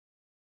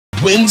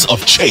winds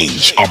of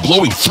change are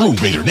blowing through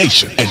Raider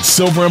Nation, and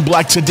Silver and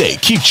Black Today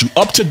keeps you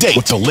up to date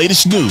with the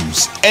latest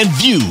news and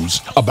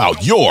views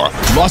about your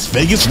Las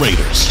Vegas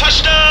Raiders.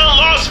 Touchdown,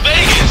 Las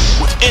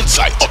Vegas! With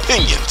insight,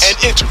 opinions,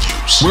 and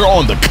interviews, we're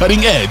on the cutting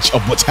edge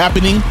of what's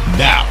happening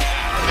now.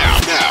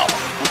 Now,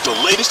 with the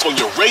latest on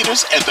your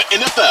Raiders and the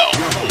NFL,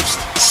 your host,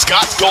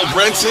 Scott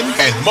Gulbransen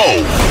and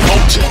Moe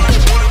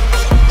Moton.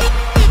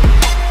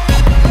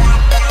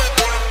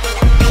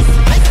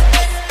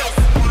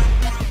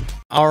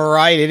 All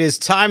right, it is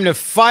time to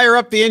fire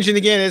up the engine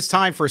again. It's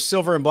time for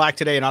Silver and Black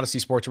Today, an Odyssey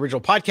Sports original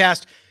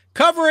podcast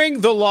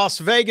covering the Las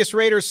Vegas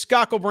Raiders.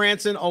 Scott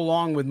Gulbransen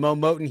along with Moe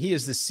Moton. He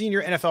is the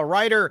senior NFL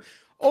writer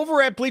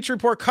over at Bleacher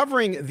Report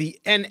covering the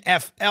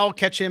NFL.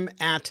 Catch him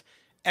at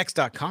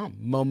x.com.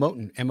 Moe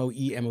Moton,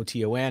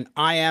 M-O-E-M-O-T-O-N.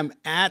 I am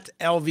at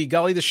LV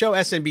Gully, the show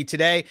SNB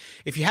Today.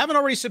 If you haven't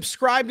already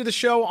subscribed to the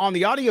show on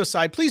the audio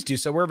side, please do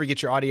so. Wherever you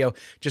get your audio,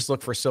 just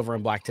look for Silver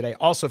and Black Today.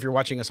 Also, if you're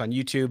watching us on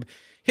YouTube,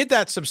 hit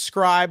that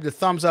subscribe, the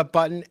thumbs up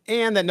button,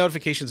 and that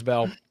notifications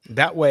bell.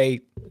 That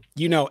way,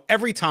 you know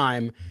every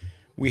time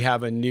we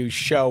have a new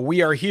show.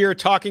 We are here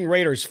talking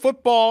Raiders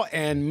football,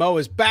 and Moe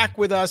is back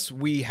with us.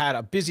 We had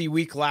a busy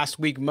week last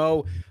week.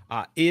 Moe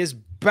is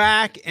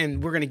back,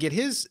 and we're going to get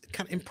his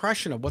kind of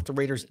impression of what the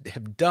Raiders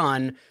have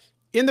done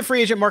in the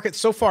free agent market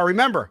so far.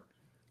 Remember,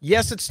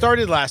 yes, it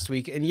started last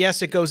week, and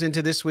yes, it goes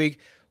into this week,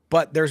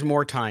 but there's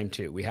more time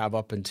too. We have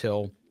up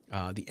until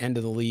the end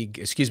of the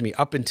league,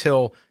 up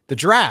until the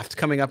draft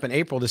coming up in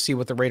April to see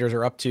what the Raiders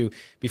are up to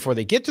before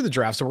they get to the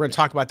draft. So we're going to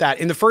talk about that.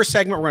 In the first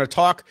segment, we're going to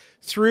talk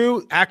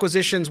through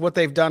acquisitions, what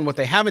they've done, what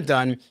they haven't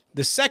done.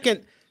 The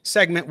second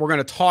segment, we're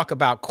going to talk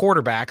about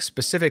quarterbacks,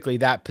 specifically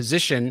that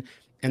position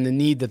and the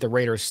need that the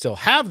Raiders still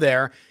have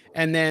there.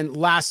 And then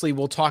lastly,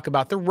 we'll talk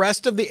about the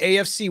rest of the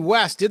AFC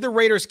West. Did the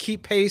Raiders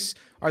keep pace?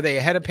 Are they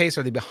ahead of pace?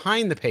 Are they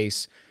behind the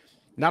pace?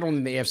 Not only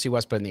in the AFC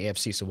West, but in the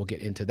AFC, so we'll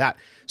get into that.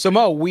 So,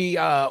 Moe,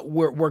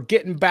 we're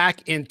getting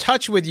back in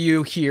touch with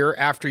you here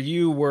after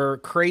you were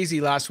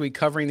crazy last week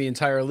covering the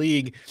entire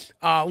league.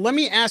 Let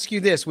me ask you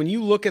this. When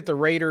you look at the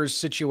Raiders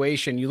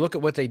situation, you look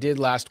at what they did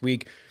last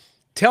week,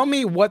 tell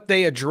me what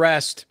they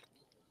addressed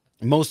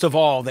most of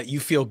all that you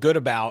feel good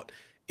about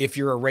if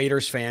you're a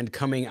Raiders fan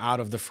coming out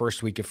of the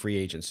first week of free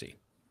agency.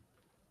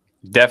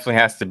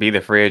 Definitely has to be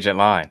the free agent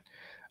line.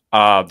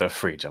 The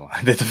free agent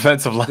line, the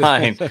defensive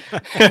line.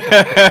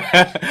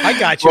 I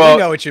got you. Well, we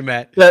know what you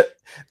meant.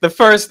 The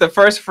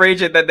first free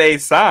agent that they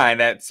signed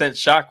that sent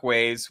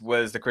shockwaves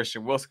was the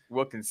Christian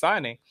Wilkins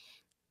signing.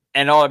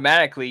 And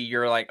automatically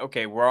you're like,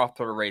 okay, we're off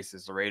to the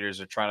races. The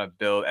Raiders are trying to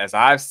build, as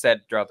I've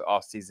said throughout the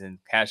offseason,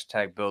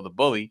 hashtag build a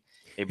bully.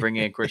 They bring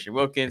in Christian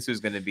Wilkins, who's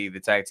going to be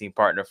the tag team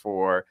partner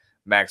for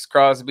Max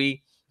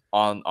Crosby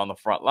on the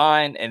front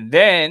line. And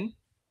then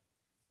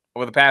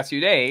over the past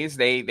few days,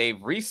 they've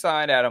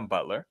re-signed Adam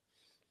Butler.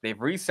 They've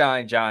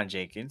re-signed John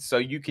Jenkins, so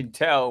you can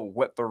tell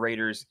what the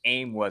Raiders'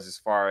 aim was as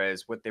far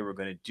as what they were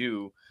going to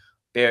do.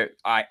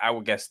 I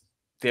would guess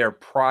their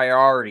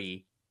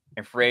priority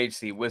in free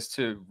agency was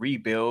to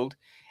rebuild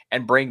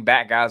and bring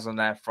back guys on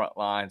that front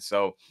line.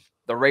 So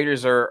the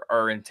Raiders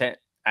are intent,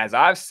 as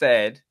I've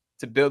said,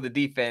 to build the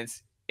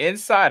defense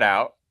inside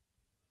out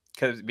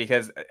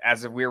because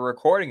as we're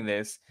recording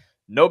this,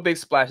 no big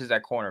splashes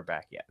at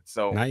cornerback yet.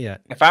 So not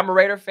yet. If I'm a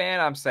Raider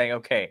fan, I'm saying,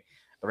 okay,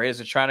 the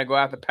Raiders are trying to go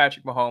after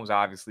Patrick Mahomes,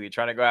 obviously. They're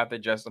trying to go after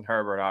Justin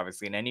Herbert,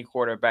 obviously, and any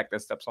quarterback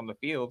that steps on the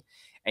field.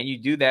 And you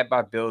do that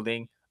by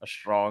building a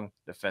strong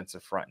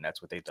defensive front, and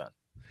that's what they've done.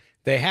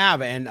 They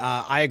have, and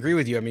I agree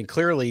with you. I mean,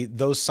 clearly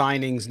those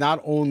signings, not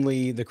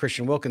only the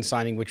Christian Wilkins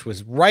signing, which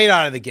was right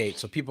out of the gate,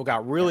 so people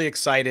got really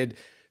excited.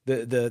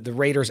 The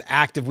Raiders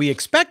active. We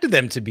expected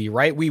them to be,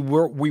 right. We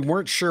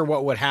weren't sure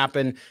what would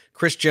happen.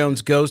 Chris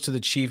Jones goes to the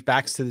Chiefs,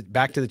 back to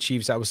the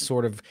Chiefs. That was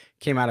sort of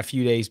came out a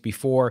few days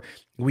before.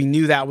 We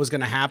knew that was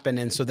going to happen.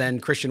 And so then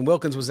Christian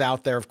Wilkins was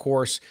out there, of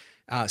course,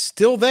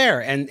 still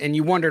there. And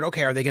you wondered,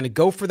 okay, are they going to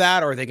go for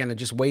that? Or are they going to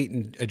just wait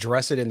and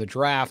address it in the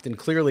draft? And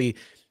clearly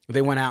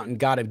they went out and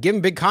got him, give him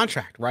a big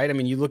contract, right? I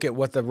mean, you look at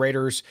what the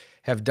Raiders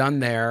have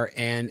done there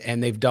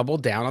and they've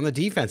doubled down on the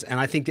defense. And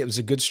I think it was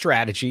a good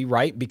strategy,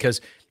 right?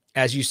 Because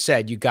as you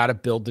said, you got to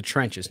build the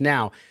trenches.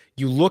 Now,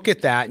 you look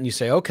at that and you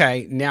say,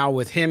 okay, now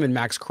with him and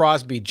Max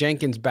Crosby,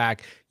 Jenkins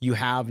back, you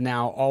have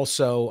now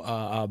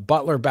also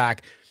Butler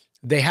back.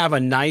 They have a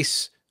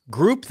nice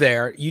group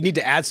there. You need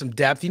to add some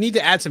depth. You need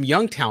to add some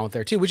young talent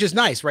there too, which is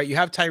nice, right? You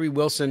have Tyree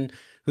Wilson,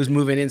 who's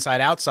moving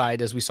inside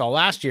outside, as we saw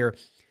last year.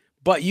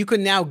 But you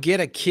can now get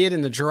a kid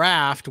in the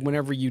draft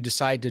whenever you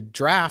decide to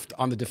draft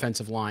on the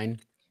defensive line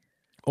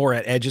or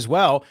at edge as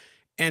well.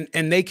 And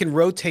they can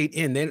rotate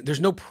in. There's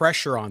no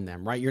pressure on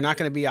them, right? You're not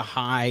going to be a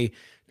high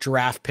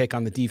draft pick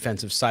on the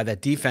defensive side.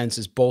 That defense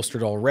is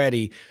bolstered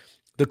already.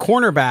 The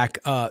cornerback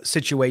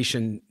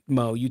situation,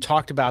 Mo, you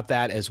talked about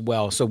that as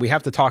well. So we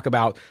have to talk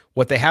about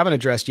what they haven't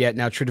addressed yet.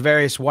 Now,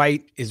 Tre'Davious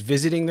White is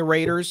visiting the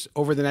Raiders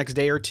over the next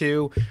day or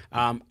two.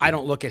 I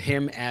don't look at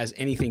him as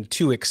anything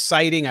too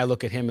exciting. I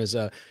look at him as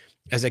a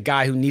as a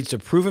guy who needs to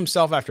prove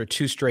himself after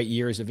 2 straight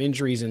years of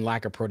injuries and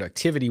lack of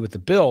productivity with the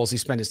Bills. He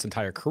spent his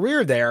entire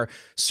career there.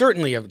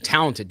 Certainly a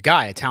talented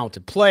guy, a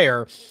talented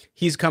player.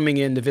 He's coming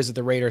in to visit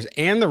the Raiders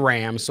and the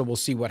Rams, so we'll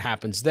see what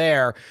happens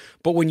there.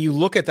 But when you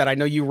look at that, I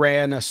know you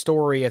ran a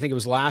story, I think it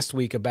was last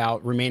week,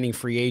 about remaining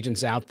free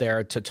agents out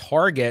there to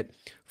target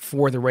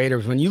for the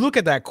Raiders. When you look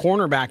at that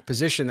cornerback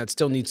position that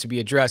still needs to be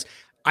addressed,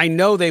 I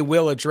know they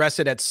will address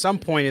it at some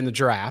point in the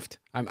draft.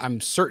 I'm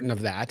certain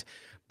of that.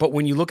 But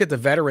when you look at the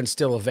veterans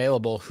still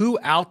available, who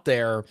out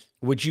there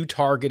would you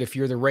target if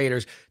you're the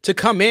Raiders to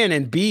come in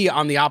and be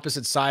on the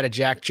opposite side of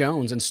Jack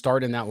Jones and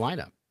start in that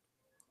lineup?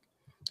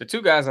 The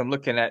 2 guys I'm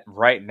looking at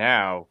right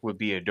now would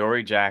be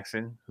Adoree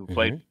Jackson, who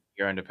played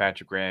here under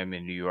Patrick Graham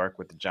in New York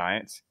with the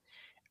Giants,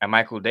 and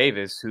Michael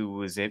Davis, who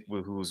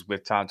was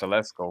with Tom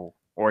Telesco,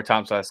 or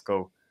Tom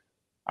Telesco,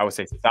 I would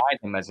say, signed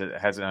him as an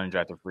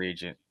undrafted free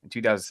agent in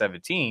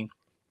 2017,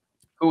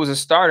 who was a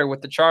starter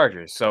with the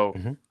Chargers. So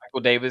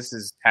Michael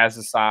Davis has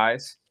the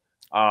size,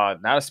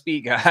 not a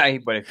speed guy,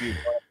 but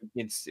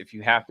if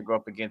you have to go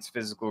up against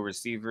physical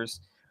receivers,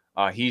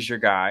 he's your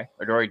guy.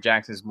 Adoree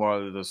Jackson is more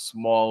of the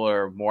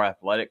smaller, more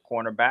athletic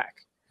cornerback,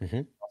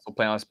 also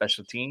playing on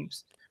special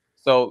teams.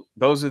 So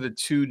those are the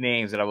 2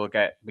 names that I look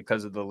at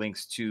because of the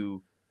links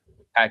to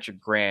Patrick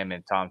Graham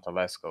and Tom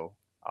Telesco,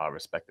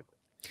 respectively.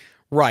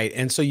 Right.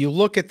 And so you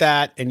look at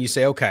that and you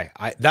say, okay,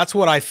 that's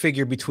what I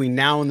figure between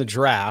now and the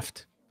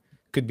draft.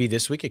 Could be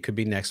this week. It could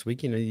be next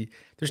week.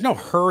 There's no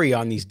hurry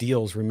on these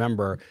deals.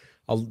 Remember,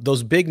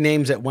 those big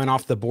names that went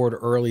off the board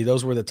early,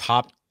 those were the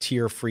top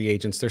tier free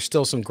agents. There's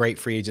still some great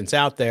free agents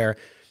out there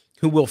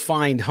who will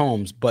find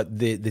homes, but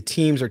the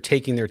teams are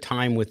taking their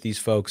time with these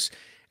folks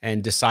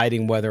and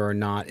deciding whether or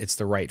not it's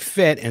the right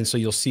fit. And so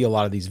you'll see a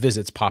lot of these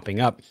visits popping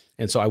up.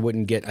 And so I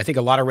think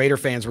a lot of Raider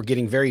fans were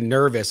getting very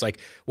nervous, like,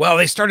 well,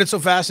 they started so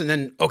fast and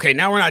then, okay,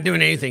 now we're not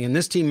doing anything. And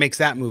this team makes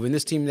that move and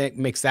this team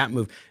makes that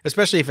move,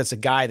 especially if it's a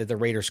guy that the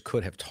Raiders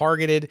could have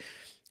targeted.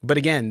 But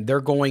again,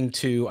 they're going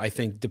to, I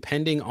think,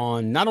 depending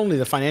on not only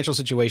the financial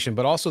situation,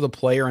 but also the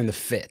player and the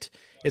fit.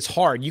 It's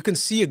hard. You can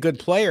see a good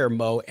player,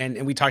 Mo,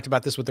 and we talked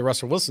about this with the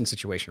Russell Wilson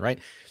situation, right?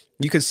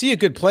 You can see a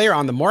good player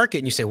on the market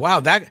and you say, wow,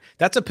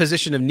 that's a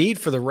position of need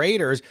for the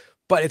Raiders,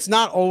 but it's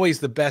not always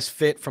the best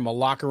fit from a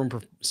locker room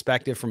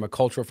perspective, from a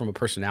cultural, from a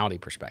personality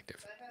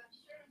perspective.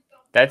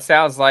 That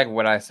sounds like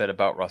what I said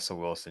about Russell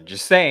Wilson.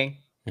 Just saying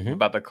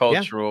about the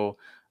cultural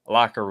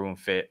locker room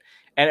fit.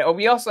 And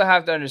we also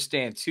have to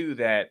understand, too,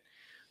 that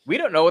we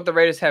don't know what the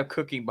Raiders have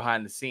cooking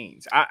behind the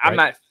scenes. I'm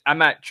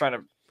not trying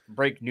to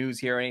break news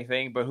here or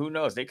anything, but who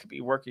knows? They could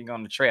be working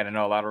on the trade. I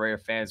know a lot of Raider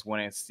fans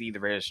want to see the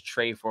Raiders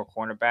trade for a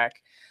cornerback.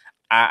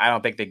 I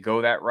don't think they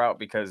go that route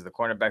because the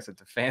cornerbacks that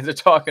the fans are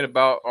talking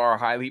about are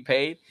highly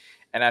paid.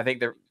 And I think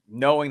they're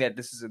knowing that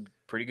this is a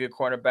pretty good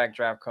cornerback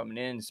draft coming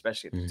in,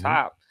 especially at the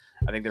top.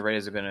 I think the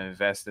Raiders are going to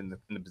invest in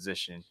the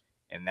position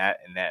in that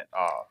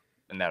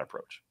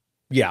approach.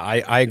 Yeah,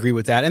 I agree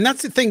with that. And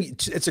that's the thing.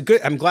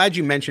 I'm glad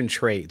you mentioned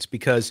trades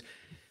because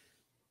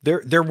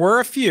there were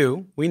a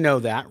few. We know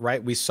that,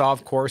 right? We saw,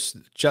 of course,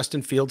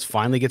 Justin Fields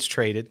finally gets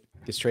traded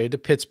to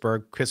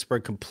Pittsburgh.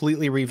 Pittsburgh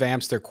completely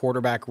revamps their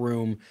quarterback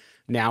room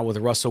now with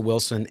Russell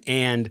Wilson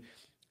and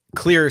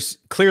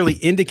clearly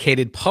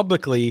indicated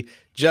publicly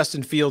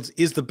Justin Fields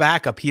is the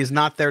backup. He is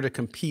not there to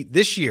compete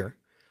this year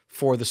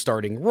for the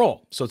starting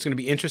role. So it's going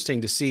to be interesting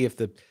to see if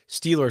the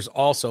Steelers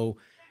also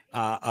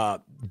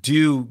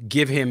do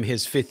give him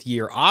his 5th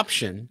year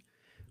option,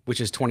 which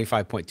is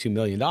 $25.2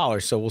 million.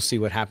 So we'll see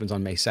what happens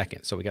on May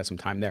 2nd. So we got some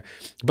time there.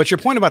 But your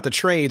point about the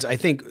trades, I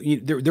think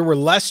there were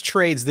less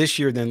trades this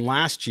year than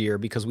last year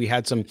because we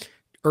had some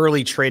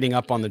early trading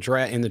up on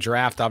in the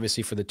draft,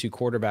 obviously, for the 2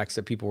 quarterbacks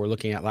that people were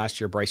looking at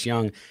last year, Bryce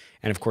Young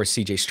and, of course,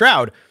 CJ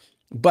Stroud.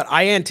 But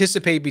I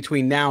anticipate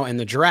between now and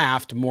the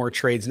draft more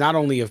trades, not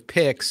only of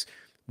picks,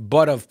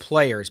 but of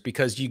players,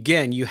 because,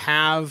 again, you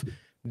have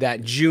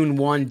that June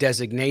 1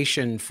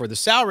 designation for the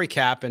salary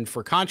cap and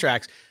for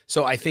contracts.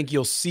 So I think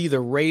you'll see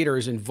the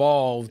Raiders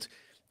involved.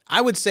 I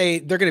would say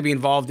they're going to be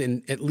involved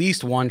in at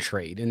least one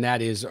trade, and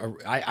that is,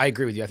 I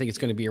agree with you. I think it's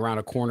going to be around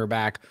a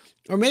cornerback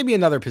or maybe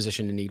another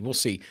position in need. We'll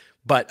see.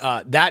 But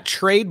that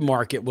trade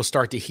market will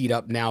start to heat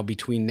up now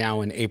between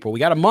now and April. We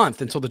got a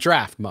month until the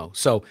draft, Mo.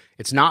 So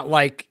it's not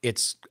like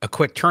it's a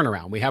quick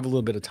turnaround. We have a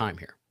little bit of time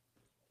here.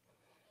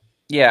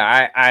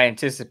 Yeah, I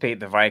anticipate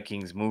the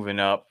Vikings moving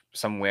up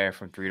somewhere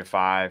from 3 to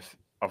 5.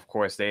 Of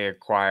course, they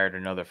acquired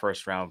another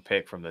first-round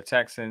pick from the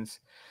Texans.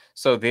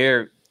 So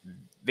they're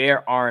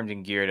armed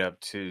and geared up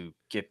to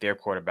get their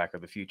quarterback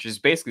of the future. It's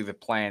basically the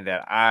plan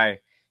that I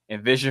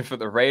envision for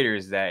the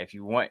Raiders, that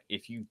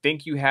if you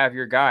think you have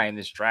your guy in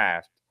this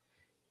draft,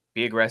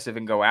 be aggressive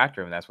and go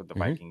after him. That's what the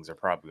Vikings are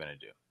probably going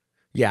to do.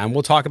 Yeah, and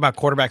we'll talk about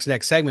quarterbacks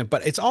next segment,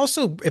 but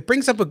it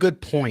brings up a good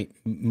point,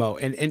 Mo.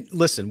 And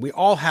listen, we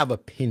all have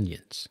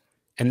opinions,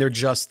 and they're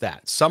just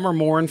that. Some are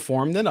more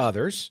informed than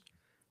others,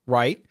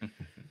 right?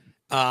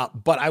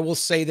 But I will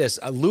say this.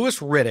 Louis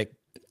Riddick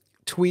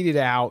tweeted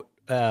out,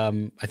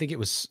 I think it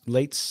was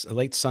late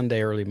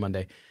Sunday, early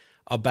Monday,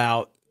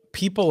 about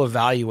people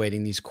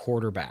evaluating these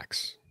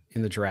quarterbacks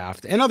in the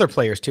draft, and other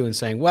players too, and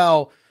saying,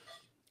 well,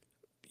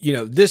 you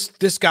know, this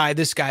guy,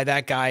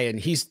 that guy, and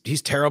he's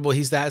terrible.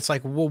 He's that. It's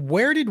like, well,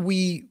 where did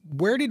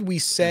we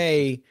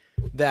say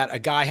that a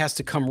guy has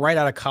to come right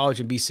out of college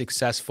and be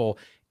successful?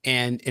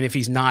 And if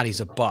he's not, he's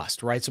a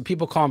bust, right? So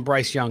people call him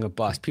Bryce Young a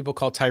bust. People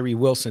call Tyree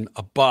Wilson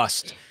a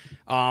bust.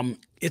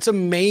 It's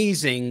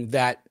amazing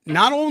that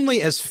not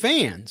only as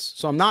fans,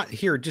 so I'm not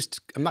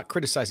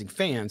criticizing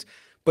fans,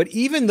 but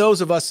even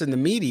those of us in the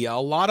media, a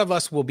lot of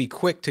us will be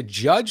quick to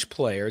judge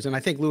players. And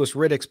I think Louis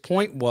Riddick's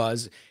point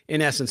was,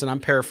 in essence, and I'm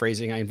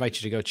paraphrasing, I invite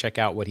you to go check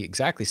out what he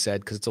exactly said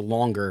because it's a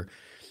longer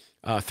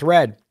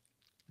thread.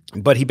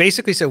 But he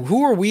basically said,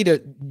 who are we to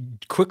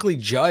quickly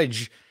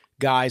judge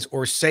guys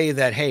or say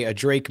that, hey, a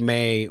Drake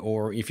May,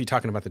 or if you're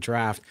talking about the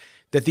draft,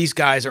 that these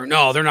guys they're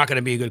not going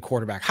to be a good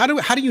quarterback. How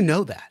do you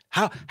know that?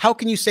 How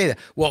can you say that?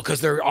 Well, because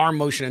their arm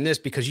motion in this,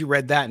 because you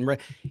read that and read.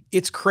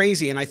 It's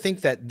crazy. And I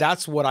think that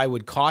that's what I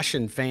would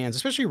caution fans,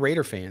 especially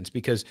Raider fans,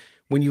 because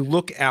when you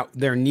look at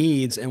their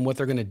needs and what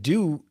they're going to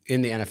do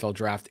in the NFL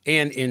draft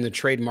and in the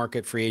trade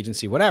market, free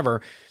agency,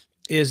 whatever,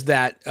 is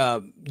that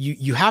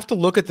you have to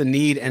look at the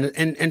need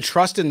and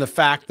trust in the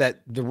fact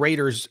that the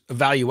Raiders'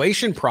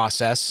 evaluation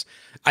process,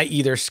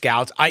 i.e. their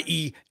scouts,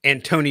 i.e.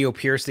 Antonio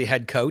Pierce, the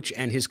head coach,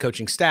 and his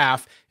coaching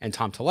staff, and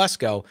Tom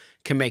Telesco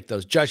can make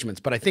those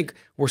judgments. But I think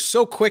we're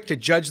so quick to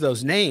judge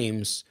those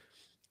names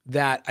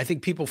that I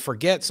think people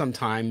forget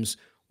sometimes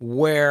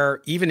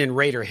where even in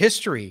Raider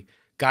history,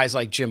 guys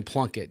like Jim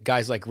Plunkett,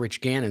 guys like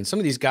Rich Gannon, some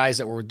of these guys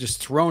that were just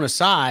thrown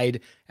aside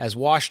as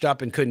washed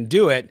up and couldn't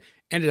do it,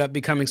 ended up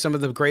becoming some of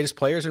the greatest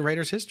players in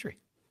Raiders history.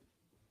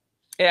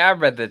 Yeah, I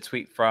read the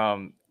tweet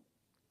from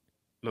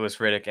Louis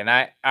Riddick, and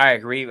I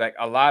agree. Like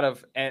a lot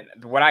of, and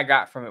what I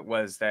got from it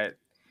was that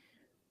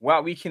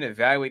while we can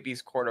evaluate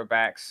these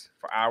quarterbacks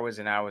for hours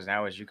and hours and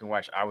hours, you can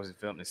watch hours of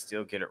film and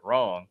still get it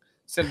wrong,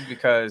 simply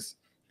because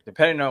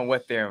depending on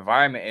what their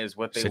environment is,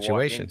 what they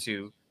walk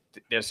into,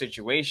 their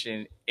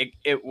situation,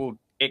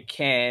 it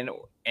can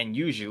and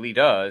usually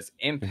does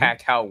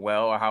impact how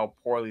well or how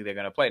poorly they're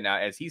going to play. Now,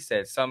 as he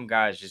said, some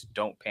guys just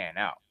don't pan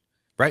out.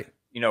 Right.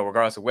 You know,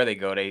 regardless of where they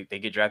go, they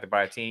get drafted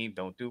by a team,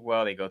 don't do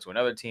well. They go to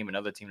another team,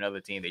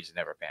 they just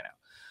never pan out.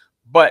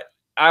 But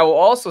I will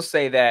also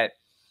say that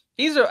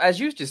these are, as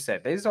you just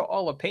said, these are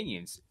all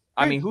opinions.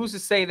 I mean, who's to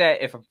say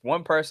that if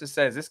one person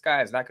says this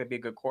guy is not going to be a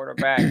good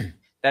quarterback,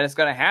 that it's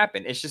going to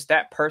happen? It's just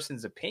that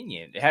person's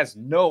opinion. It has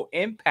no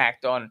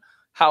impact on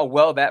how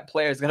well that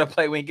player is going to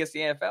play when he gets the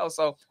NFL.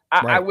 So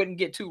I wouldn't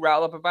get too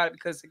riled up about it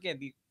because, again,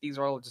 these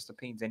are all just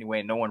opinions anyway,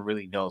 and no one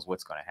really knows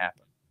what's going to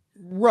happen.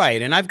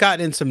 Right. And I've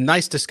gotten in some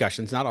nice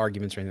discussions, not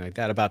arguments or anything like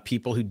that, about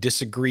people who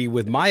disagree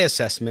with my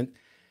assessment.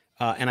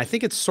 And I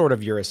think it's sort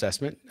of your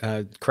assessment.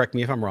 Correct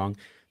me if I'm wrong.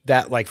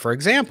 That, like, for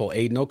example,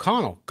 Aiden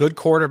O'Connell, good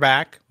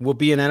quarterback, will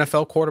be an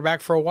NFL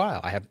quarterback for a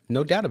while. I have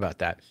no doubt about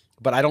that.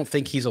 But I don't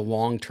think he's a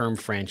long-term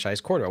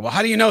franchise quarterback. Well,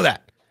 how do you know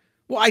that?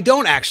 Well, I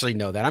don't actually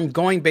know that. I'm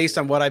going based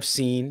on what I've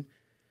seen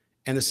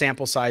and the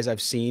sample size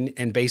I've seen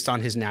and based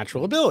on his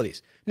natural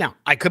abilities. Now,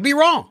 I could be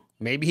wrong.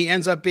 Maybe he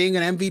ends up being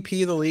an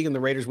MVP of the league and the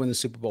Raiders win the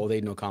Super Bowl with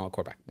Aiden O'Connell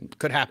quarterback.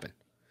 Could happen.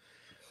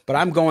 But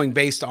I'm going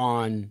based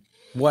on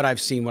what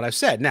I've seen, what I've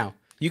said. Now,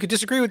 you could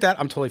disagree with that.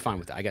 I'm totally fine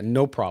with that. I got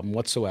no problem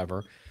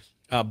whatsoever.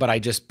 But I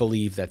just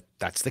believe that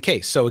that's the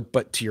case. So,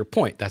 but to your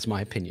point, that's my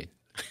opinion,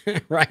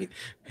 right?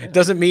 It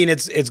doesn't mean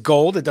it's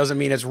gold. It doesn't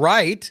mean it's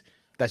right.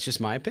 That's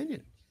just my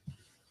opinion.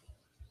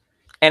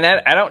 And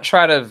I don't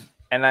try to,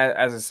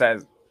 as I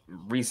said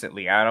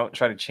recently, I don't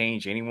try to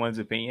change anyone's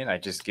opinion. I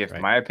just give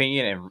my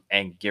opinion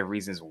and give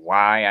reasons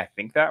why I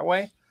think that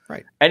way.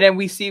 Right. And then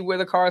we see where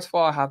the cards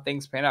fall, how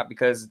things pan out.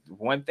 Because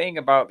one thing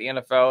about the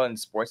NFL and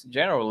sports in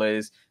general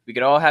is we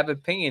can all have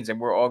opinions and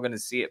we're all going to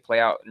see it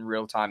play out in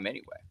real time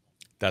anyway.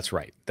 That's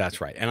right.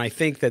 That's right. And I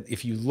think that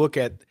if you look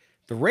at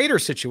the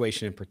Raiders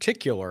situation in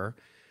particular,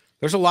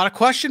 there's a lot of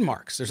question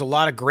marks. There's a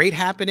lot of great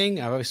happening.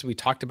 Obviously, we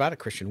talked about it.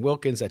 Christian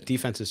Wilkins, that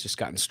defense has just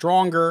gotten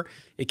stronger.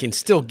 It can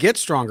still get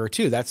stronger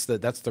too. That's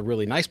the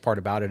really nice part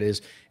about it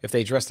is if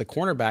they address the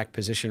cornerback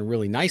position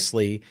really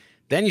nicely,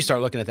 then you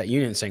start looking at that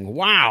unit and saying,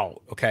 wow,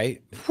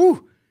 okay,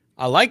 whew,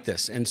 I like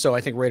this. And so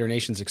I think Raider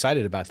Nation's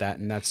excited about that.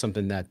 And that's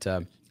something that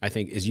I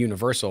think is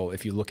universal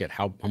if you look at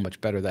how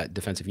much better that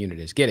defensive unit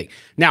is getting.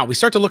 Now, we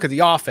start to look at the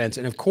offense.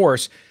 And of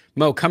course,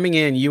 Mo, coming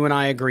in, you and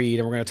I agreed,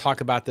 and we're going to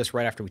talk about this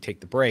right after we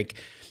take the break,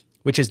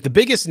 which is the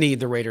biggest need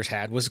the Raiders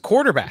had was a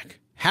quarterback.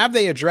 Have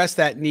they addressed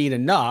that need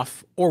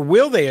enough, or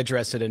will they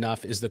address it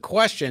enough is the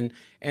question.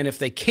 And if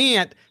they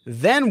can't,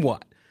 then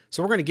what?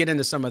 So we're going to get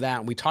into some of that.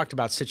 And we talked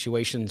about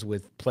situations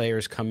with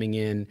players coming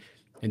in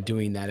and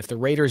doing that. If the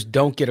Raiders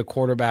don't get a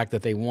quarterback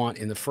that they want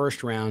in the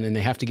first round and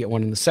they have to get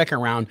one in the second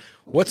round,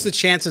 what's the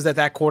chances that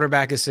that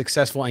quarterback is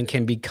successful and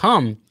can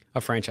become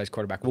a franchise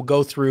quarterback? We'll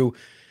go through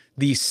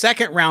the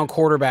second round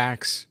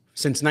quarterbacks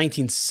since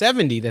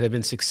 1970 that have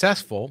been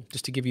successful,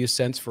 just to give you a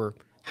sense for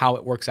how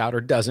it works out or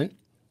doesn't.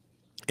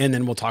 And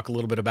then we'll talk a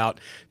little bit about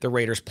the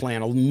Raiders'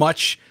 plan.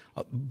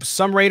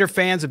 Some Raider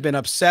fans have been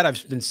upset.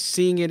 I've been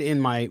seeing it in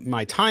my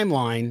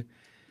timeline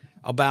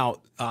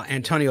about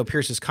Antonio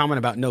Pierce's comment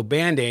about no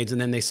Band-Aids, and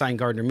then they signed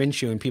Gardner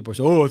Minshew, and people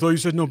say, oh, I thought you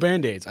said no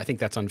Band-Aids. I think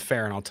that's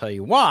unfair, and I'll tell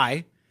you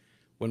why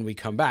when we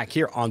come back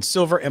here on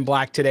Silver and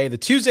Black today, the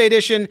Tuesday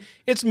edition.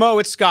 It's Mo,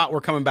 it's Scott.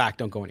 We're coming back.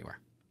 Don't go anywhere.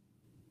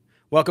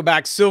 Welcome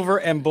back, Silver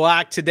and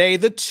Black today,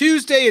 the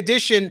Tuesday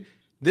edition.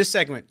 This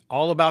segment,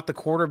 all about the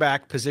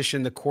quarterback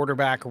position, the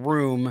quarterback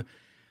room.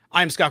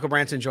 I'm Scott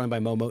Gulbransen, joined by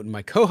Moe Moton,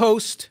 my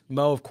co-host.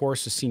 Mo, of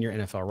course, a senior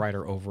NFL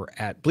writer over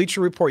at Bleacher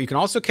Report. You can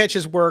also catch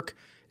his work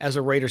as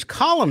a Raiders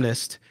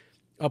columnist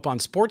up on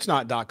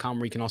sportsnot.com,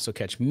 where you can also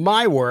catch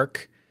my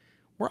work,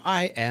 where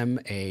I am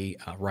a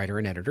writer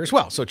and editor as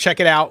well. So check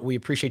it out. We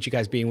appreciate you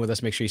guys being with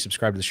us. Make sure you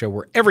subscribe to the show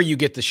wherever you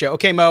get the show.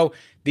 Okay, Mo,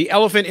 the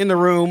elephant in the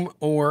room,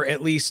 or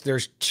at least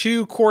there's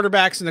 2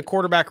 quarterbacks in the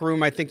quarterback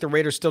room. I think the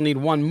Raiders still need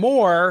one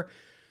more.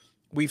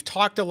 We've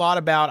talked a lot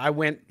about, I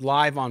went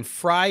live on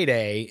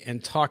Friday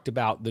and talked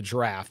about the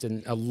draft,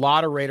 and a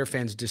lot of Raider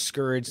fans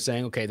discouraged,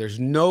 saying, okay, there's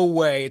no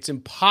way, it's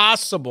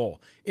impossible,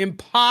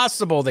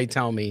 they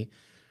tell me,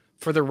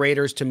 for the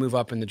Raiders to move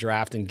up in the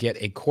draft and get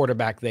a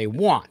quarterback they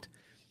want.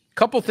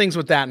 Couple things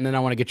with that, and then I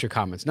want to get your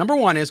comments. Number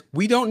one is,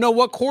 we don't know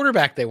what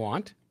quarterback they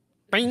want.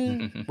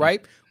 Bing,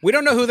 right? We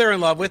don't know who they're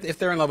in love with, if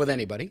they're in love with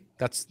anybody.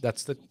 That's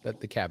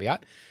the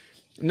caveat.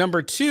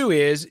 Number two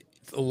is,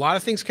 a lot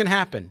of things can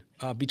happen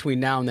between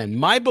now and then.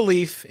 My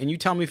belief, and you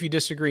tell me if you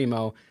disagree,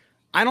 Mo,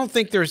 I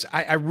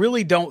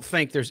really don't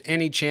think there's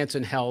any chance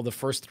in hell the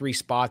first 3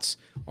 spots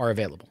are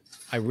available.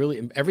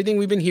 Everything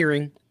we've been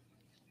hearing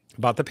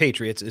about the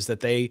Patriots is that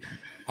they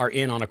are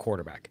in on a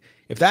quarterback.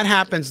 If that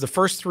happens, the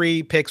first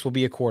 3 picks will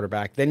be a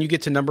quarterback. Then you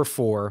get to number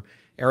 4,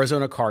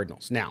 Arizona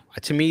Cardinals. Now,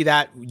 to me,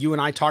 that you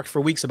and I talked for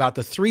weeks about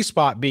the 3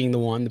 spot being the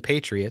one, the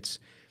Patriots,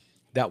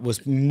 that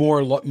was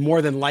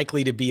more than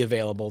likely to be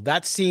available.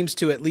 That seems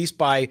to, at least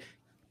by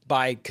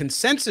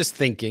consensus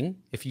thinking,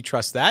 if you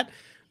trust that,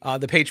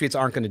 the Patriots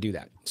aren't going to do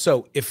that.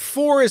 So if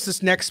 4 is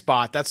this next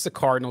spot, that's the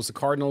Cardinals. The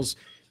Cardinals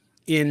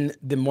in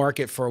the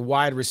market for a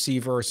wide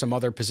receiver or some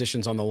other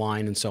positions on the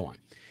line and so on.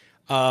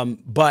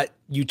 But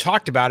you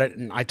talked about it,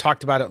 and I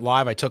talked about it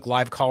live. I took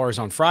live callers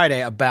on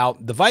Friday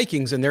about the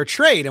Vikings and their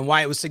trade and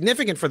why it was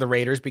significant for the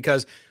Raiders,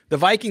 because the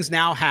Vikings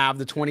now have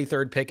the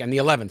 23rd pick and the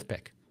 11th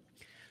pick.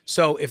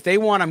 So if they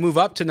want to move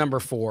up to number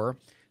 4,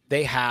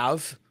 they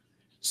have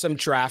some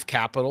draft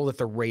capital that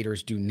the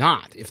Raiders do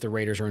not, if the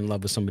Raiders are in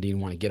love with somebody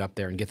and want to get up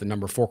there and get the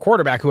number 4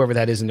 quarterback, whoever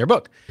that is in their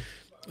book.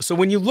 So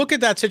when you look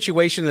at that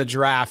situation in the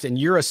draft and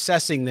you're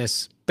assessing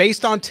this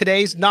based on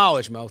today's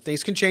knowledge, Mo,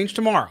 things can change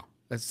tomorrow.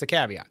 That's the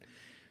caveat.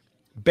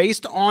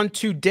 Based on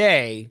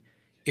today,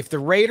 if the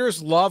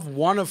Raiders love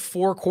one of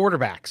 4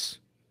 quarterbacks,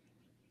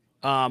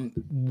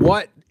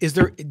 what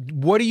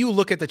do you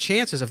look at the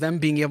chances of them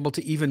being able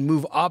to even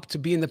move up to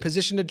be in the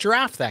position to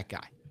draft that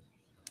guy?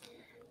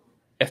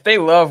 If they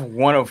love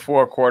one of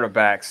 4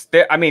 quarterbacks,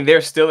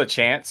 there's still a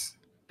chance,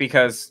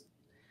 because,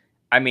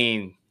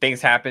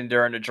 things happen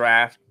during the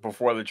draft,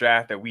 before the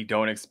draft, that we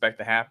don't expect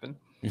to happen.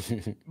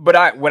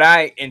 But what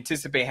I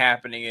anticipate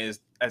happening is,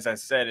 as I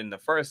said in the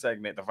first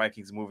segment, the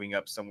Vikings moving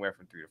up somewhere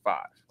from 3 to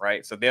 5,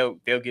 right? So they'll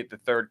get the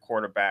 3rd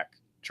quarterback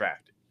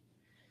drafted.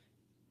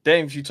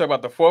 Then if you talk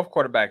about the 4th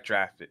quarterback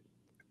drafted,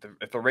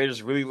 if the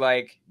Raiders really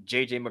like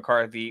J.J.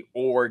 McCarthy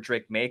or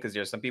Drake May, because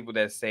there's some people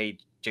that say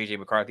J.J.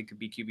 McCarthy could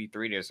be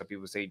QB3. There's some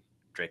people who say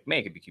Drake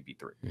May could be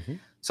QB3. Mm-hmm.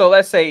 So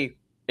let's say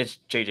it's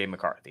J.J.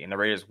 McCarthy, and the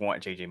Raiders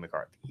want J.J.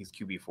 McCarthy. He's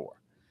QB4.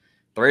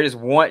 The Raiders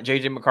want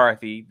J.J.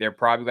 McCarthy. They're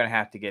probably going to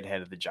have to get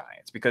ahead of the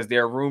Giants, because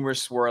there are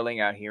rumors swirling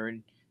out here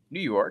in New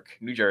York,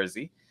 New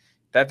Jersey,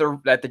 that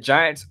the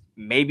Giants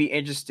may be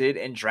interested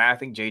in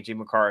drafting J.J.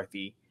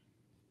 McCarthy,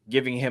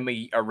 giving him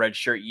a red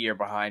shirt year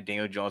behind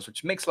Daniel Jones,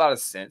 which makes a lot of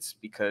sense,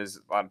 because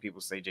a lot of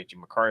people say J.J.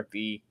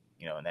 McCarthy,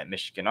 in that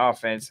Michigan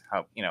offense,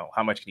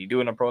 how much can he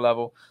do in a pro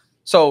level?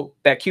 So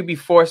that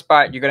QB4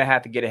 spot, you're going to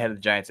have to get ahead of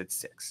the Giants at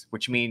 6,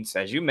 which means,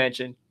 as you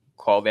mentioned,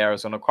 call the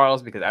Arizona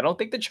Cardinals, because I don't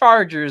think the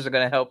Chargers are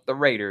going to help the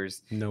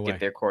Raiders get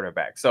their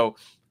quarterback. So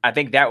I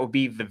think that would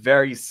be the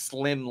very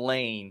slim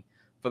lane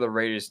for the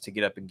Raiders to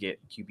get up and get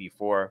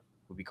QB4.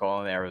 We'll be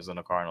calling the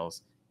Arizona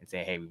Cardinals and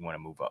saying, hey, we want to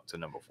move up to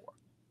number 4.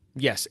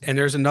 Yes, and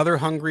there's another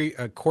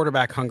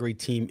quarterback-hungry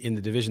team in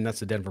the division. That's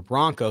the Denver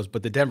Broncos,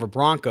 but the Denver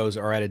Broncos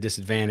are at a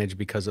disadvantage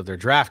because of their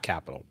draft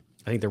capital.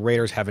 I think the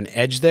Raiders have an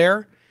edge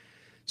there.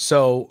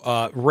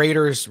 So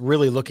Raiders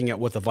really looking at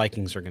what the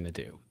Vikings are going to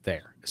do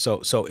there.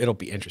 So it'll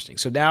be interesting.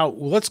 So now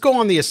let's go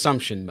on the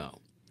assumption, Mo.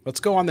 Let's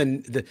go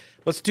on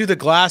let's do the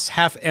glass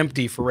half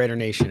empty for Raider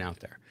Nation out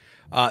there.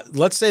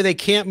 Let's say they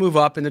can't move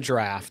up in the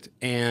draft,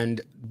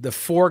 and the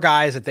 4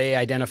 guys that they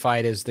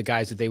identified as the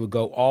guys that they would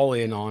go all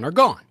in on are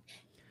gone.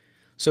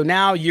 So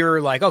now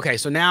you're like, okay,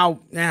 so now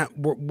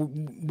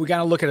we got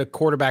to look at a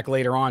quarterback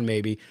later on,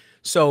 maybe.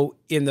 So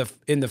in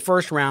the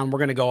first round, we're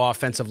going to go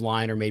offensive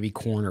line or maybe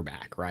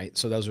cornerback, right?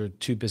 So those are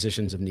 2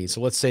 positions of need. So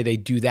let's say they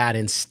do that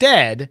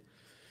instead,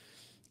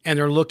 and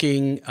they're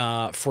looking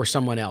for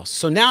someone else.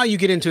 So now you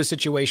get into a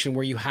situation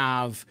where you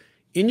have,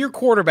 in your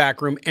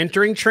quarterback room,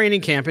 entering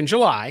training camp in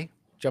July,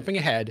 jumping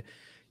ahead,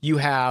 you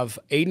have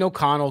Aiden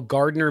O'Connell,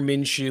 Gardner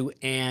Minshew,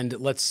 and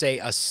let's say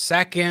a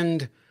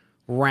second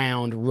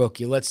round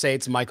rookie. Let's say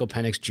it's Michael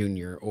Penix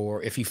Jr.,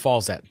 or if he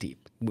falls that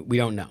deep, we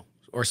don't know,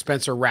 or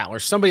Spencer Rattler,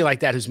 somebody like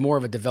that who's more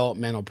of a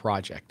developmental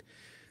project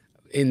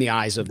in the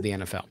eyes of the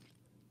NFL.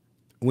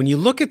 When you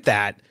look at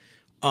that,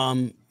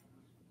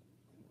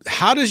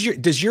 how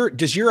does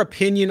your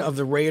opinion of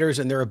the Raiders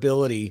and their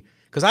ability?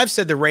 Because I've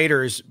said the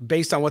Raiders,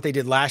 based on what they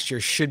did last year,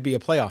 should be a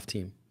playoff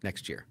team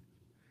next year.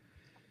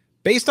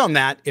 Based on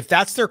that, if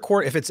that's their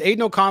court, if it's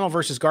Aiden O'Connell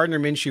versus Gardner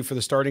Minshew for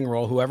the starting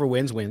role, whoever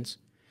wins wins.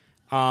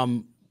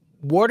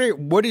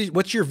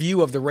 What's your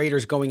view of the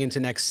Raiders going into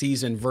next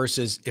season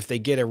versus if they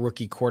get a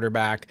rookie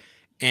quarterback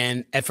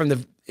and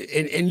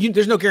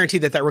there's no guarantee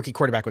that rookie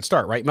quarterback would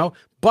start, right, Mo?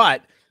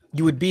 But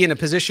you would be in a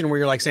position where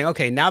you're like saying,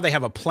 okay, now they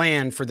have a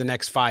plan for the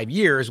next 5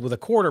 years with a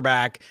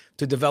quarterback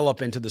to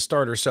develop into the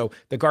starter. So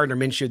the Gardner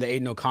Minshew, the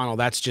Aiden O'Connell,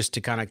 that's just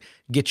to kind of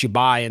get you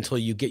by until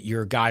you get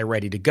your guy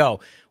ready to go.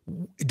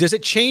 Does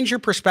it change your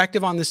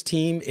perspective on this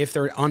team if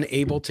they're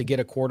unable to get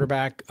a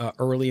quarterback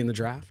early in the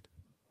draft?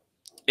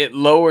 It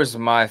lowers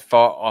my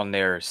thought on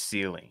their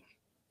ceiling.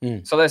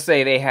 So let's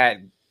say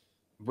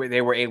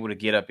they were able to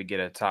get up and get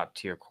a top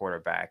tier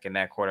quarterback, and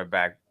that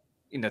quarterback,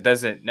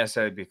 doesn't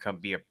necessarily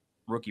be a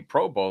rookie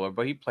Pro Bowler,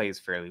 but he plays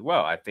fairly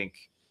well. I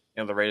think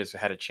the Raiders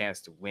had a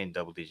chance to win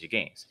double-digit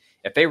games.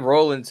 If they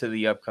roll into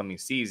the upcoming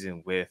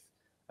season with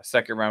a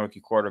second-round rookie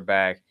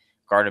quarterback,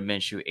 Gardner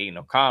Minshew, Aiden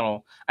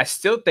O'Connell, I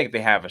still think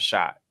they have a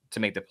shot to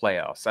make the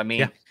playoffs. I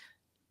mean,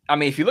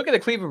 if you look at the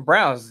Cleveland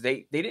Browns,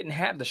 they didn't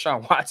have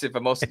Deshaun Watson for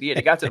most of the year.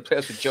 They got to the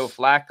playoffs with Joe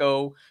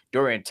Flacco,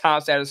 Dorian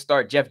Thompson had to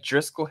start, Jeff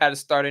Driscoll had to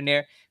start in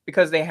there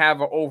because they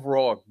have an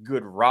overall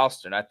good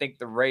roster. And I think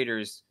the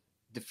Raiders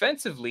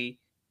defensively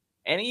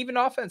and even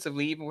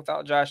offensively, even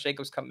without Josh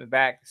Jacobs coming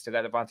back, still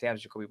got Devontae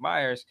Adams, Jacoby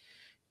Myers,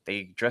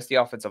 they address the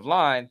offensive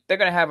line, they're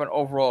going to have an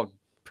overall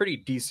pretty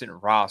decent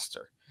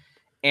roster.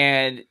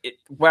 And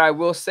what I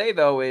will say,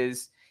 though,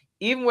 is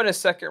even with a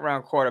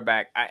second-round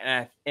quarterback,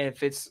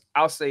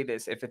 I'll say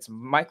this, if it's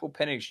Michael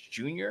Penix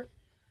Jr.,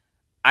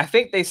 I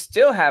think they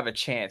still have a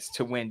chance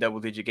to win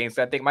double-digit games.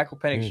 I think Michael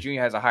Penix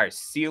Jr. has a higher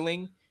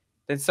ceiling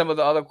than some of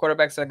the other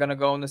quarterbacks that are going to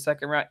go in the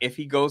second round, if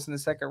he goes in the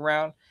second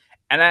round.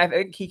 And I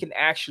think he can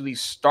actually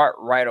start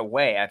right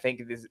away. I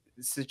think this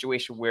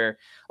situation where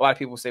a lot of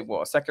people say,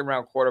 well, a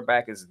second-round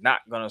quarterback is not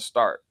going to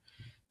start.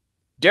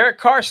 Derek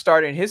Carr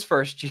started his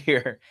first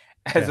year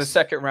as a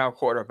second-round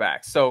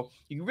quarterback. So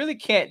you really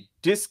can't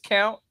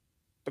discount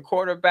the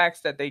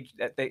quarterbacks that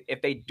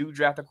if they do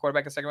draft a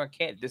quarterback in second round,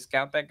 can't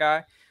discount that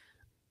guy.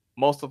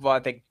 Most of all, I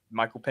think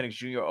Michael Penix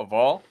Jr. of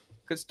all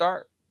could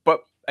start.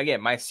 But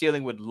again, my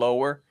ceiling would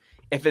lower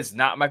if it's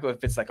not Michael,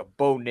 if it's like a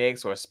Bo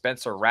Nix or a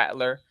Spencer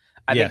Rattler.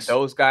 I think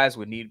those guys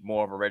would need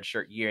more of a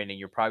redshirt year, and then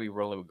you're probably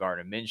rolling with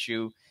Gardner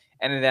Minshew.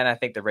 And then I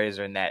think the Raiders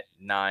are in that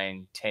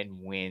 9-10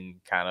 win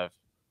kind of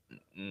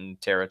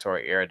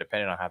territory era,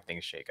 depending on how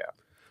things shake out.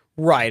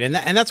 Right, and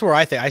that's where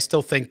I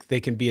still think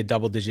they can be a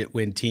double-digit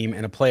win team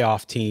and a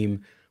playoff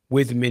team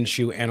with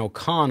Minshew and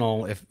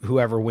O'Connell if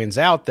whoever wins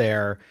out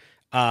there.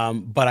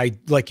 But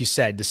like you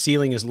said, the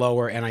ceiling is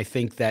lower, and I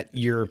think that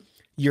you're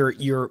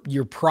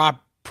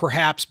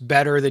perhaps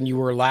better than you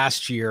were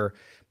last year,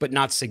 but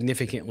not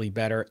significantly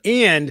better.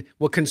 And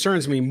what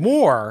concerns me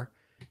more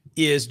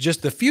is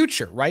just the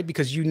future, right?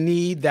 Because you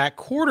need that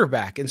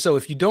quarterback. And so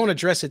if you don't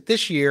address it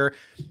this year,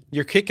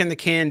 you're kicking the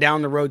can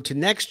down the road to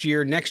next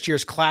year. Next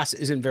year's class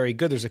isn't very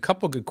good. There's a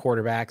couple good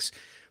quarterbacks,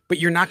 but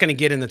you're not going to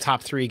get in the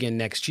top 3 again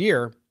next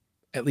year.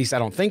 At least I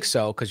don't think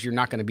so, because you're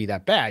not going to be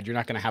that bad. You're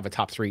not going to have a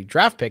top 3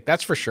 draft pick.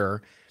 That's for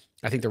sure.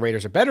 I think the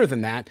Raiders are better than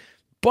that,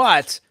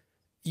 but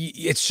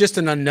it's just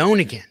an unknown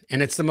again.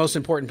 And it's the most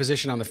important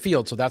position on the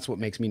field. So that's what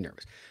makes me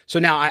nervous. So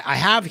now I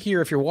have here,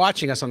 if you're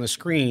watching us on the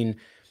screen,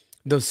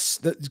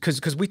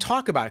 because we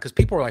talk about it, because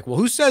people are like, well,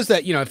 who says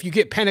that, if you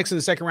get Penix in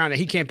the second round, that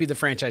he can't be the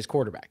franchise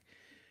quarterback?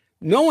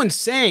 No one's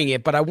saying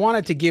it, but I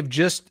wanted to give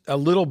just a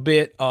little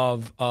bit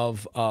of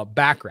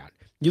background.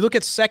 You look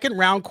at second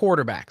round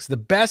quarterbacks, the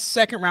best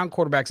second round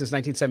quarterbacks since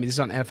 1970. This is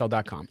on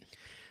NFL.com.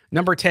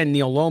 Number 10,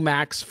 Neil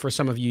Lomax. For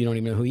some of you don't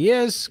even know who he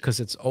is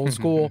because it's old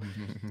school.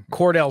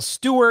 Cordell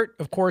Stewart,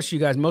 of course,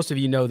 most of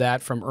you know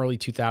that from early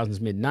 2000s,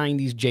 mid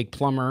 90s. Jake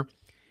Plummer.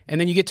 And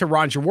then you get to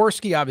Ron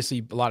Jaworski.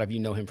 Obviously, a lot of you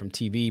know him from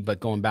TV,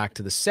 but going back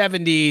to the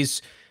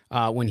 70s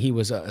when he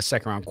was a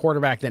second-round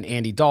quarterback. Then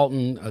Andy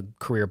Dalton, a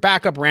career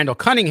backup. Randall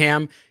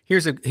Cunningham.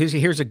 Here's a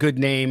good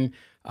name.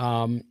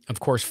 Of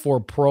course,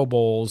 4 Pro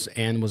Bowls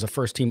and was a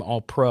first-team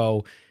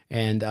All-Pro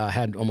and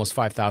had almost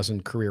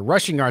 5,000 career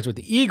rushing yards with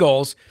the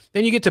Eagles.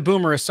 Then you get to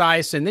Boomer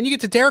Esiason. Then you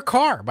get to Derek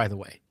Carr, by the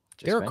way.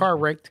 Derek Carr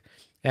ranked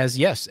as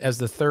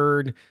the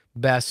third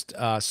best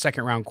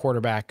second-round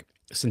quarterback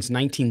since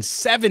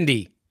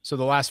 1970. So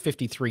the last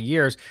 53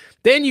 years.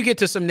 Then you get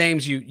to some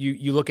names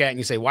you look at and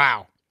you say,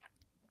 wow,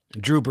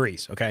 Drew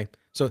Brees, okay?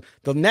 So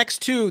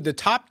the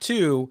top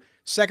 2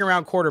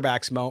 second-round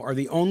quarterbacks, Mo, are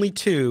the only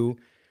 2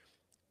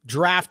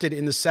 drafted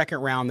in the second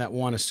round that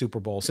won a Super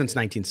Bowl since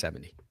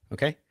 1970,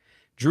 okay?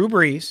 Drew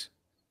Brees,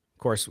 of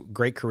course,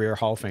 great career,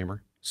 Hall of Famer.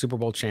 Super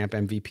Bowl champ,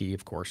 MVP,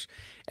 of course.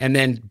 And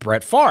then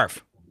Brett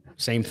Favre,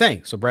 same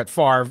thing. So Brett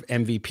Favre,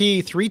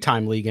 MVP,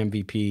 3-time league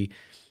MVP,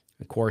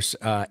 of course,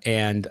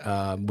 and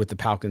with the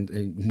Falcons,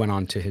 went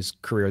on to his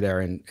career there.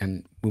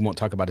 And we won't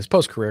talk about his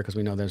post-career because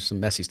we know there's some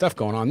messy stuff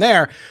going on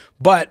there.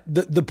 But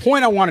the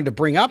point I wanted to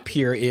bring up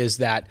here is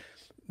that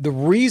the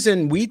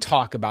reason we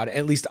talk about it,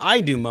 at least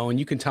I do, Mo, and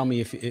you can tell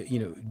me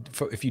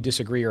if you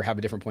disagree or have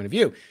a different point of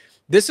view.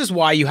 This is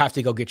why you have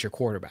to go get your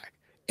quarterback.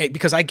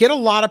 Because I get a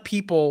lot of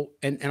people,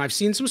 and I've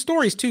seen some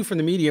stories too from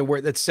the media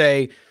that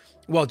say,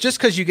 well, just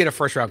because you get a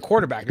first-round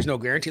quarterback, there's no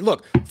guarantee.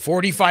 Look,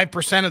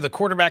 45% of the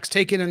quarterbacks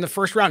taken in the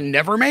first round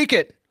never make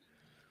it.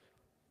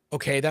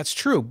 Okay, that's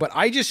true. But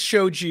I just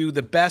showed you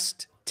the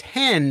best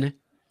 10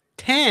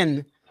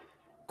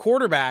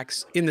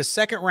 quarterbacks in the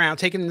second round,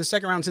 taken in the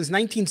second round since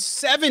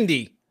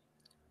 1970.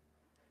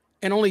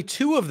 And only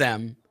 2 of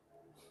them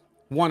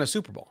won a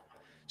Super Bowl.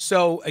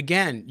 So,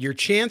 again, your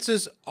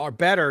chances are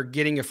better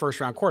getting a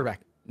first-round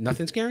quarterback.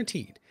 Nothing's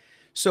guaranteed.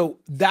 So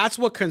that's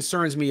what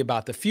concerns me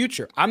about the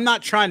future. I'm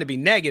not trying to be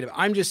negative.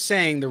 I'm just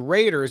saying the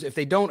Raiders, if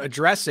they don't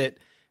address it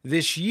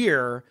this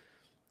year,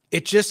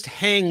 it just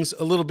hangs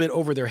a little bit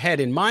over their head,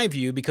 in my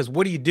view, because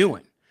what are you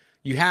doing?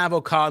 You have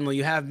O'Connell,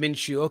 you have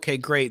Minshew. Okay,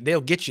 great. They'll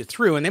get you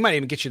through, and they might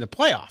even get you in the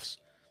playoffs.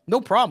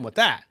 No problem with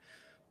that.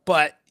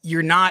 But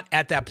you're not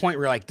at that point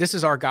where you're like, this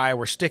is our guy.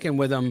 We're sticking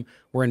with him.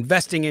 We're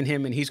investing in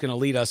him, and he's going to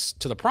lead us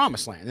to the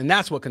promised land. And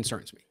that's what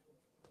concerns me.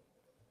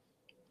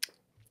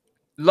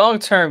 Long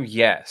term,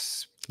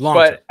 yes.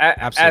 But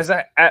as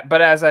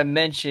I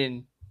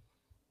mentioned,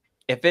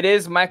 if it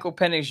is Michael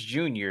Penix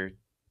Jr.,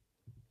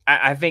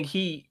 I think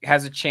he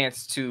has a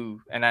chance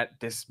to, and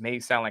this may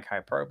sound like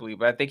hyperbole,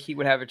 but I think he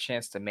would have a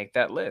chance to make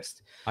that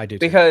list. I do too.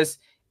 Because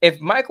if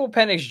Michael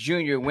Penix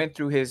Jr. went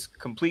through his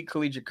complete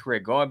collegiate career,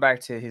 going back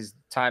to his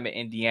time at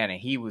Indiana,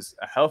 he was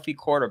a healthy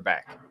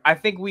quarterback. I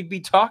think we'd be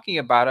talking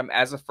about him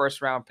as a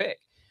first-round pick.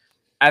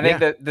 I think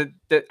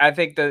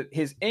that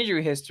his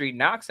injury history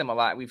knocks him a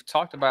lot. We've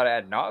talked about it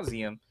ad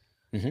nauseum.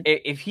 Mm-hmm.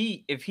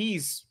 If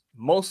he's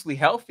mostly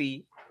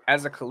healthy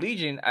as a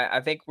collegian, I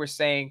think we're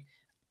saying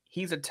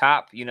he's a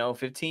top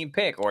 15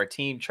 pick, or a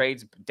team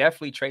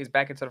definitely trades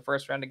back into the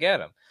first round to get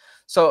him.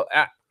 So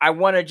I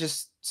want to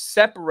just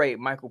separate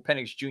Michael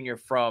Penix Jr.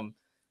 from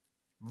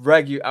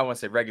I won't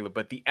say regular,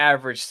 but the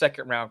average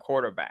second round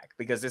quarterback,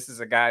 because this is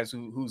a guy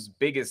whose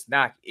biggest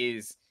knock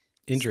is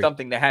injury.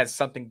 Something that has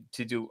something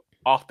to do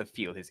off the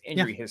field, his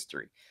injury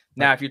history.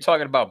 Now, if you're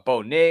talking about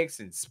Bo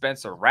Nix and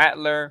Spencer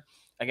Rattler,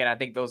 again, I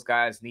think those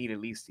guys need at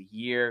least a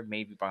year,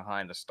 maybe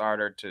behind the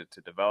starter to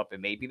develop,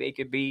 and maybe they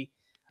could be,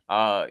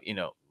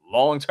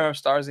 long-term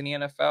stars in the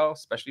NFL,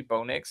 especially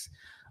Bo Nix.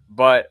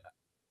 But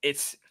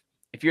if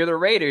you're the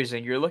Raiders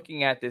and you're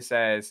looking at this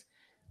as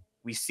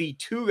we see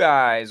 2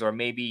 guys or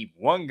maybe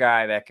 1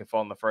 guy that can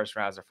fall in the first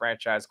round as a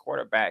franchise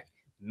quarterback,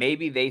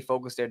 maybe they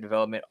focus their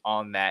development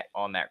on that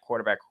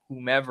quarterback,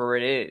 whomever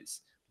it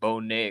is. Bo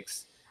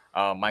Nix,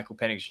 Michael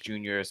Penix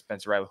Jr.,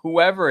 Spencer Rattler,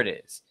 whoever it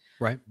is.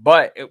 Right.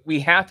 But we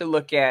have to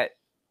look at,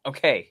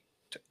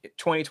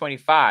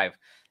 2025,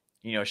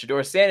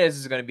 Shedeur Sanders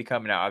is going to be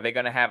coming out. Are they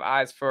going to have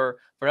eyes for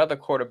another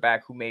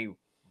quarterback who may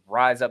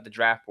rise up the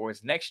draft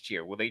boards next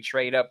year? Will they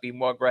trade up, be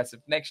more aggressive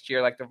next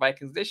year like the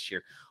Vikings this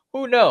year?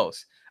 Who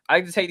knows? I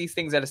like to take these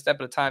things at a step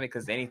at a time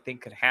because anything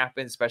could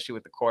happen, especially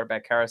with the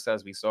quarterback carousel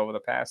as we saw over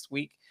the past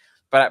week.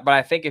 But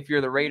I think if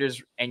you're the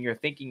Raiders and you're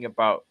thinking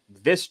about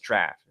this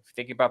draft, if you're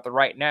thinking about the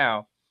right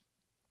now,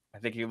 I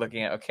think you're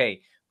looking at,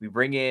 we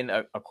bring in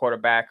a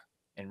quarterback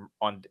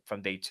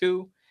from day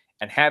 2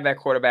 and have that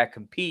quarterback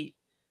compete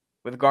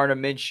with Gardner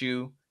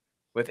Minshew,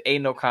 with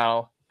Aiden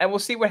O'Connell, and we'll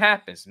see what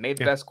happens. Maybe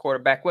the best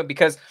quarterback win.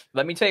 Because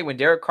let me tell you, when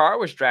Derek Carr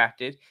was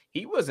drafted,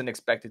 he wasn't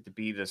expected to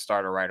be the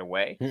starter right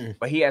away.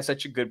 But he had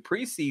such a good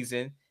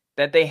preseason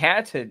that they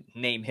had to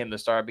name him the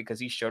starter because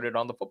he showed it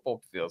on the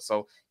football field.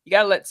 So you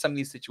got to let some of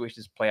these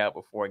situations play out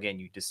before, again,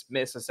 you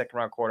dismiss a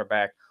second-round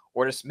quarterback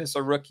or dismiss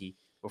a rookie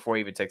before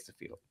he even takes the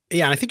field.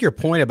 Yeah, and I think your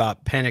point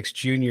about Penix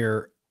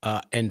Jr.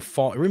 And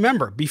fall.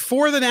 Remember,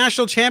 before the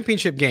national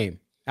championship game,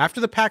 after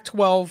the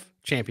Pac-12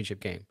 championship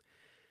game,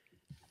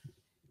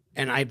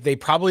 and they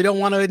probably don't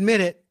want to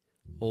admit it,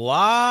 a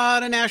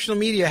lot of national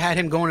media had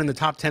him going in the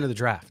top 10 of the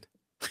draft.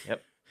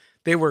 Yep.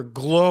 They were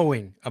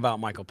glowing about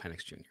Michael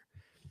Penix Jr.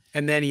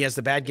 And then he has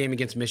the bad game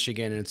against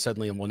Michigan, and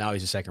suddenly, well, now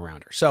he's a second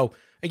rounder. So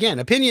again,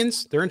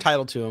 opinions, they're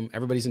entitled to him.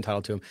 Everybody's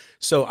entitled to him.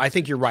 So I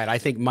think you're right. I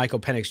think Michael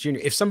Penix Jr.,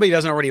 if somebody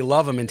doesn't already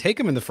love him and take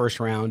him in the first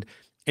round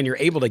and you're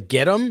able to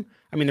get him,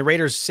 I mean, the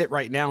Raiders sit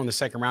right now in the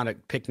second round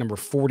at pick number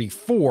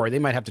 44. They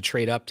might have to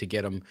trade up to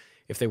get him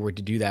if they were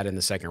to do that in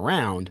the second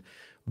round.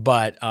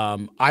 But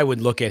I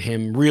would look at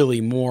him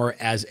really more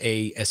as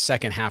a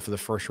second half of the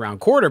first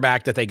round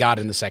quarterback that they got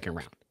in the second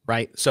round,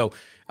 right? So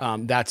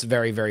that's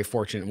very, very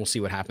fortunate, and we'll see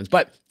what happens.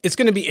 But it's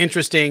going to be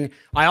interesting.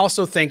 I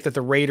also think that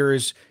the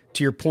Raiders,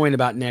 to your point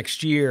about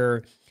next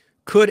year,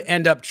 could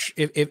end up,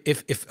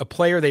 if a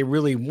player they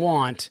really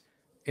want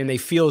and they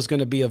feel is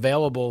going to be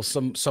available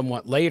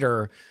somewhat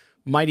later,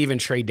 might even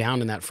trade down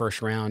in that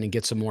first round and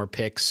get some more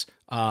picks,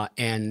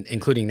 and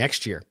including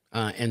next year.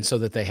 and so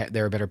that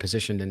they're better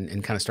positioned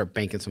and kind of start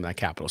banking some of that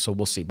capital. So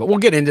we'll see. But we'll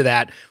get into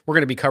that. We're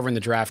going to be covering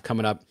the draft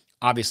coming up,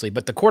 obviously.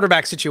 But the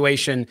quarterback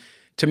situation,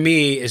 to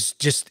me, is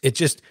just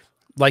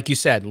like you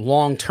said,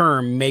 long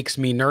term makes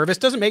me nervous.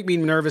 Doesn't make me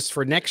nervous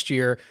for next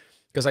year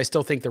because I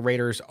still think the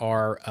Raiders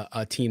are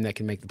a team that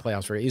can make the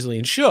playoffs very easily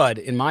and should,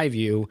 in my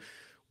view,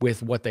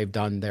 with what they've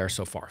done there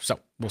so far. So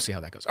we'll see how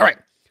that goes. All right.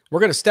 We're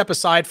going to step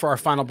aside for our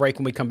final break.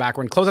 When we come back,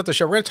 we're going to close out the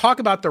show. We're going to talk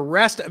about the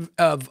rest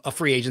of a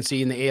free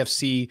agency in the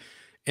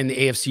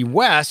AFC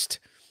West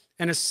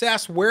and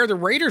assess where the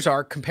Raiders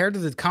are compared to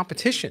the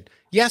competition.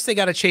 Yes, they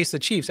got to chase the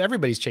Chiefs.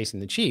 Everybody's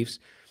chasing the Chiefs.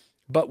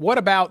 But what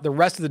about the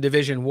rest of the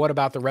division? What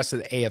about the rest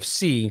of the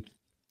AFC?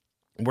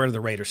 Where do the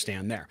Raiders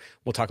stand there?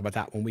 We'll talk about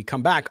that when we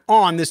come back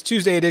on this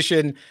Tuesday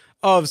edition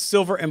of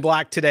Silver and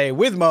Black Today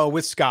with Mo,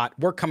 with Scott.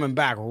 We're coming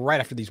back right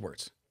after these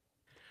words.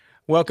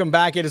 Welcome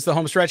back. It is the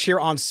home stretch here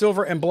on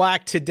Silver and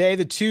Black Today,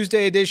 the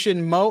Tuesday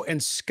edition. Mo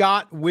and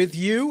Scott with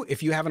you.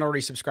 If you haven't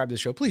already subscribed to the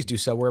show, please do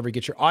so wherever you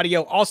get your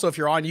audio. Also, if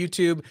you're on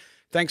YouTube,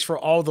 thanks for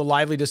all the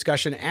lively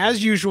discussion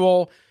as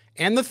usual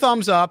and the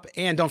thumbs up.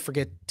 And don't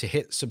forget to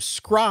hit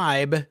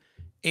subscribe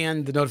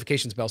and the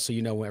notifications bell so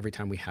you know every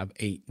time we have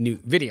a new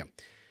video.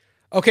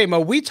 Okay, Mo,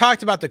 we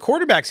talked about the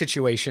quarterback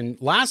situation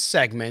last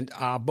segment,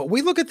 but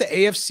we look at the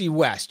AFC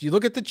West. You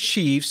look at the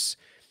Chiefs.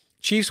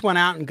 Chiefs went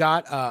out and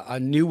got a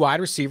new wide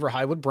receiver,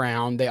 Hollywood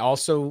Brown. They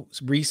also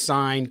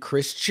re-signed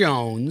Chris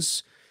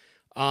Jones.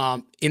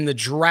 In the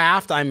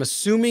draft, I'm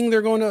assuming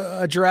they're going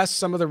to address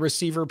some of the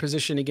receiver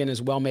position again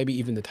as well, maybe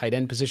even the tight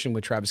end position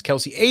with Travis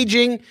Kelce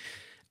aging.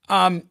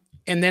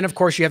 And then, of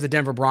course, you have the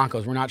Denver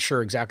Broncos. We're not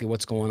sure exactly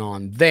what's going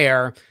on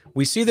there.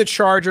 We see the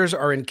Chargers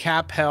are in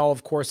cap hell.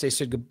 Of course, they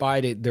said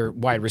goodbye to their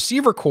wide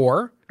receiver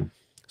core.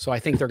 So I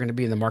think they're going to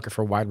be in the market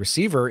for a wide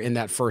receiver in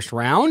that first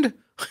round,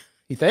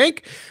 you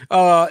think,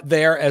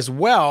 there as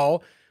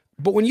well.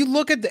 But when you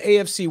look at the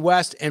AFC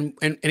West, and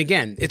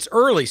again, it's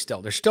early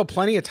still. There's still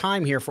plenty of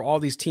time here for all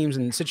these teams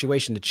and the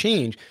situation to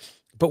change.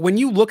 But when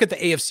you look at the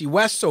AFC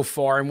West so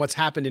far and what's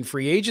happened in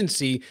free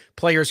agency,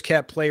 players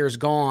kept, players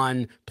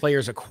gone,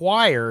 players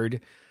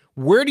acquired,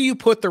 where do you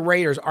put the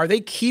Raiders? Are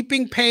they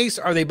keeping pace?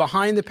 Are they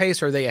behind the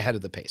pace? Or are they ahead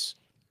of the pace?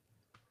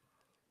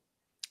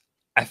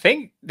 I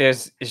think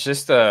it's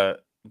just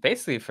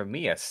basically for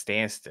me, a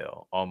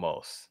standstill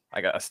almost,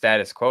 like a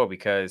status quo,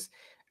 because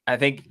I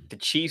think the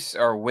Chiefs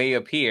are way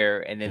up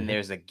here and then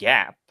there's a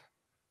gap.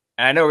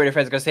 And I know Raider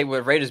fans are going to say,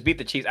 well, Raiders beat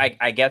the Chiefs.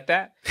 I get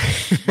that.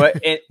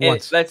 But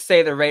let's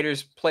say the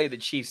Raiders play the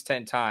Chiefs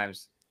 10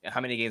 times.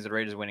 How many games are the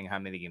Raiders winning? How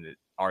many games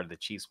are the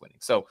Chiefs winning?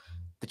 So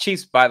the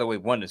Chiefs, by the way,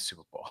 won the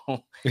Super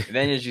Bowl. And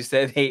then, as you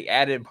said, they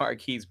added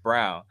Marquise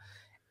Brown.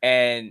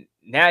 And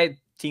now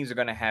teams are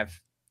going to have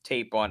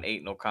tape on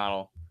Aiden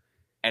O'Connell.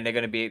 And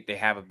they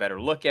have a better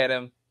look at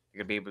him. They're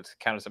going to be able to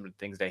counter some of the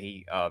things that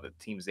the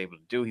team is able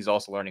to do. He's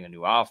also learning a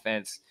new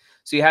offense.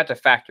 So you have to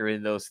factor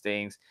in those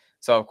things.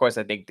 So, of course,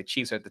 I think the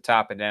Chiefs are at the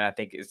top. And then I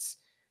think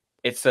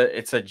it's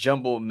a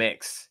jumble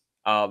mix.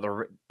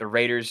 The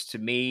Raiders, to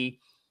me,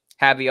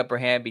 have the upper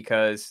hand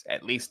because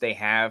at least they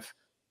have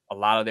a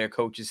lot of their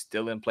coaches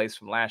still in place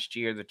from last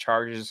year. The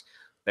Chargers,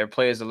 their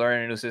players are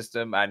learning a new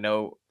system. I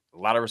know a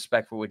lot of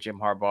respect for what Jim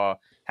Harbaugh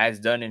has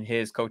done in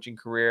his coaching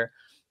career,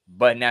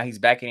 but now he's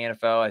back in the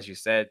NFL, as you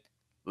said.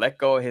 Let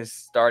go of his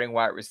starting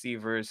wide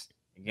receivers.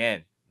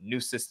 Again, new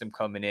system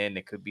coming in.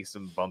 There could be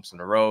some bumps in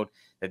the road.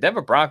 The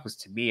Denver Broncos,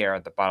 to me, are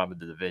at the bottom of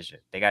the division.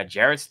 They got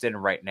Jarrett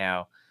Stidham right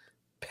now,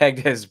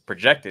 pegged as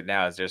projected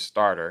now as their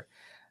starter.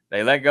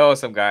 They let go of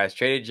some guys,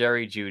 traded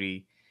Jerry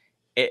Jeudy.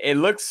 It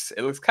looks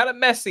kind of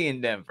messy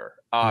in Denver.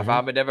 If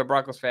I'm a Denver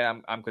Broncos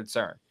fan, I'm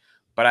concerned.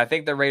 But I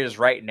think the Raiders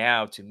right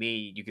now, to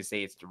me, you could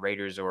say it's the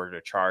Raiders or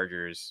the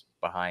Chargers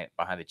behind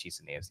the Chiefs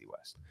in the AFC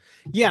West.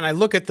 Yeah, and I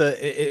look at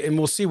and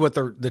we'll see what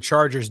the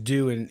Chargers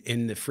do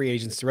in the free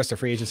agents, the rest of the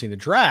free agency in the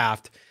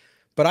draft.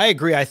 But I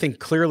agree. I think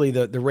clearly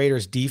the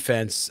Raiders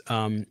defense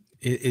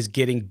is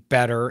getting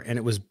better, and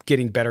it was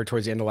getting better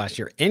towards the end of last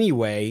year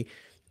anyway.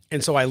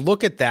 And so I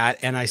look at that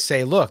and I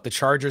say, look, the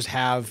Chargers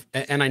have,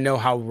 and I know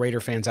how Raider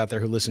fans out there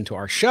who listen to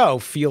our show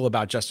feel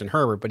about Justin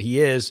Herbert, but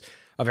he is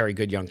a very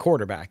good young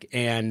quarterback,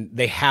 and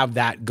they have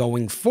that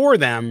going for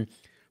them.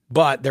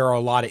 But there are a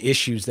lot of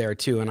issues there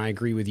too. And I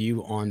agree with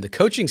you on the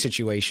coaching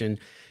situation.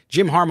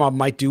 Jim Harbaugh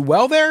might do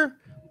well there,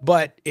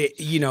 but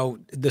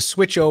the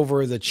switch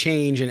over, the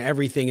change and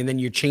everything, and then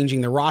you're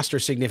changing the roster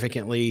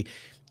significantly.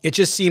 It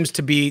just seems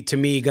to me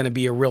going to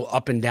be a real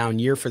up and down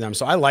year for them.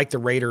 So I like the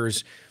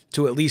Raiders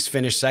to at least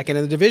finish second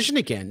in the division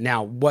again.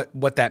 Now,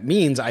 what that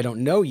means, I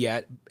don't know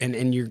yet.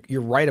 And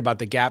you're right about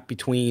the gap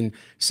between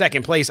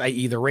second place,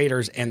 i.e. the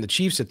Raiders, and the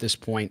Chiefs at this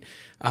point.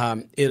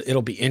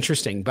 It'll be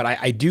interesting. But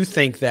I do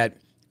think that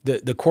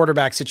the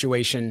quarterback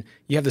situation,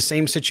 you have the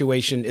same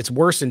situation. It's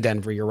worse in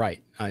Denver. You're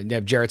right. You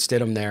have Jarrett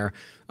Stidham there.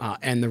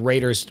 And the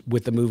Raiders,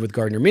 with the move with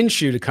Gardner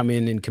Minshew to come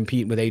in and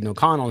compete with Aiden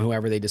O'Connell and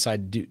whoever they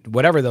decide to do,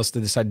 whatever else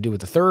they decide to do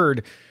with the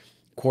third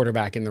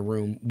quarterback in the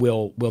room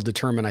will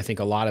determine, I think,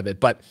 a lot of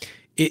it. But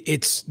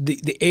it's the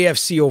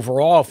AFC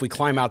overall. If we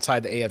climb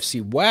outside the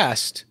AFC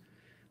West,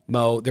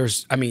 Mo,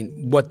 I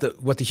mean, what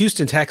the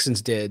Houston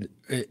Texans did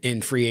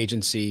in free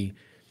agency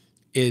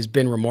has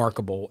been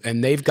remarkable,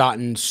 and they've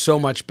gotten so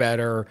much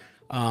better.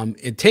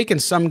 It taken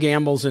some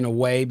gambles in a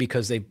way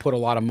because they put a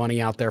lot of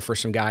money out there for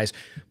some guys,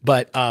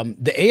 but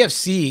the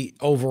AFC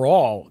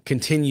overall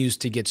continues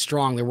to get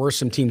strong. There were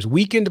some teams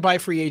weakened by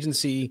free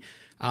agency,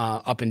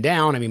 up and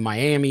down. I mean,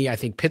 Miami, I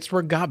think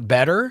Pittsburgh got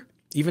better,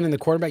 even in the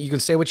quarterback. You can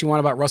say what you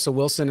want about Russell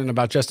Wilson and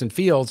about Justin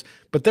Fields,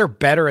 but they're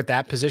better at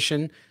that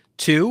position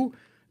too.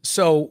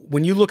 So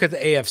when you look at the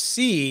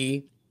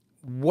AFC,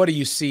 what do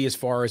you see as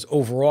far as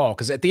overall?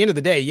 Because at the end of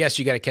the day, yes,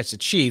 you got to catch the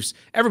Chiefs.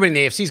 Everybody in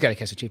the AFC's got to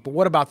catch the Chiefs. But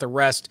what about the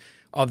rest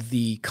of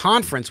the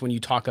conference when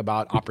you talk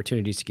about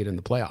opportunities to get in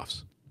the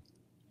playoffs?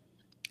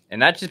 And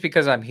not just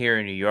because I'm here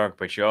in New York,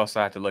 but you also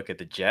have to look at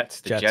the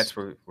Jets. The Jets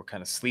were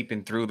kind of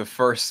sleeping through the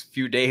first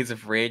few days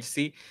of free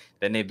agency.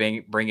 Then they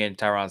bring in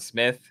Tyron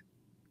Smith,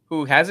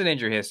 who has an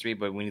injury history,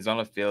 but when he's on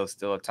the field,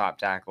 still a top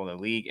tackle in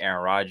the league.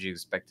 Aaron Rodgers is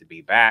expected to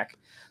be back.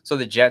 So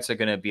the Jets are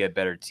going to be a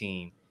better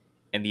team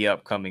in the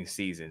upcoming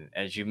season.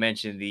 As you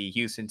mentioned, the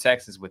Houston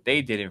Texans, what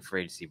they did in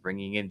free agency,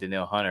 bringing in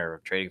Danielle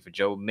Hunter, trading for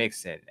Joe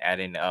Mixon,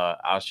 adding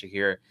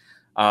Al-Shahir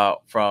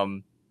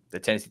from the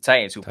Tennessee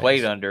Titans, who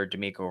played under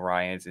DeMeco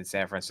Ryans in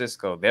San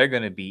Francisco. They're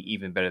going to be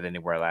even better than they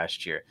were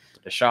last year.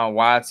 Deshaun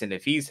Watson,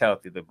 if he's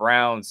healthy, the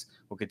Browns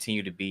will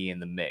continue to be in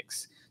the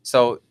mix.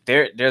 So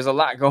there's a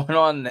lot going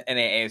on in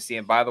the AFC.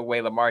 And by the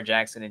way, Lamar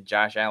Jackson and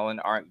Josh Allen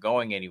aren't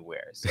going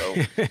anywhere. So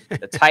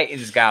the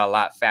Titans got a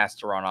lot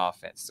faster on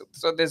offense.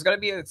 So there's going to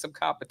be some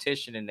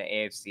competition in the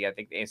AFC. I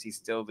think the AFC is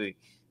still the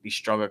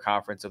stronger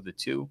conference of the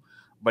two.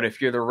 But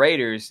if you're the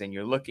Raiders and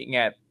you're looking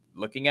at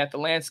the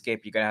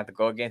landscape, you're going to have to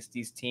go against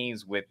these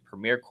teams with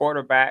premier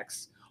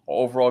quarterbacks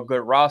or overall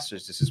good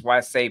rosters. This is why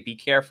I say be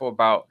careful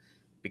about,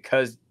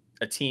 because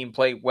a team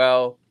played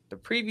well the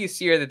previous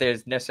year, that they're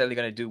necessarily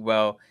going to do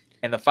well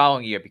in the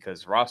following year,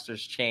 because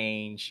rosters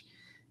change,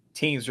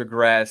 teams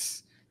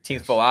regress,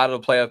 teams fall out of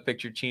the playoff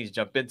picture, teams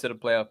jump into the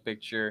playoff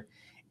picture.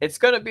 It's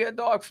going to be a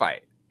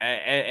dogfight,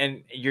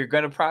 and you're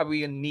going to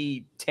probably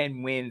need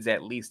 10 wins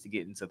at least to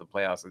get into the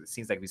playoffs. It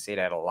seems like we say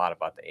that a lot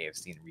about the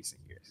AFC in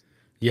recent years.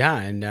 Yeah,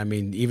 and I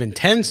mean, even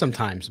 10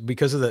 sometimes,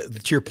 because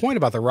of to your point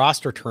about the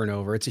roster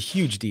turnover, it's a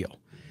huge deal.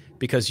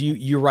 Because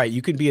you're right,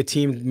 you could be a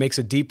team that makes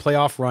a deep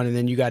playoff run, and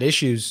then you got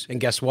issues, and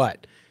guess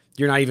what?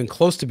 You're not even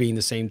close to being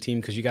the same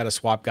team because you got to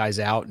swap guys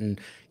out. And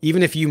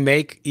even if you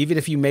make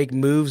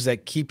moves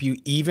that keep you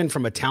even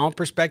from a talent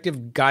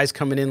perspective, guys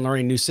coming in,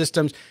 learning new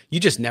systems, you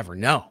just never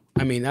know.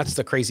 I mean, that's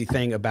the crazy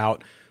thing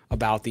about the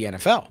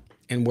NFL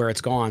and where it's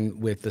gone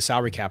with the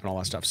salary cap and all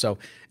that stuff. So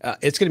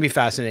it's going to be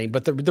fascinating.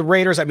 But the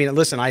Raiders, I mean,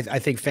 listen, I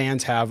think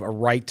fans have a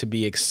right to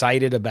be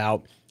excited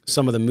about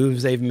some of the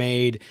moves they've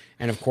made.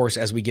 And of course,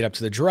 as we get up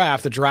to the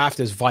draft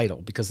is vital,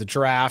 because the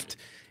draft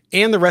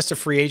and the rest of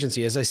free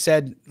agency, as I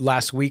said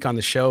last week on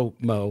the show,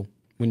 Mo,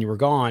 when you were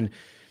gone,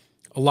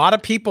 a lot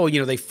of people,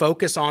 they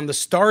focus on the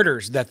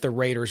starters that the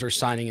Raiders are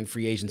signing in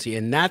free agency.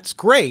 And that's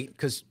great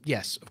because,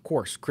 yes, of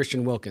course,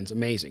 Christian Wilkins,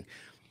 amazing.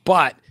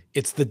 But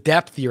it's the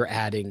depth you're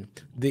adding,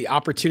 the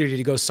opportunity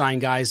to go sign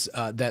guys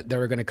that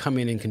are going to come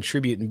in and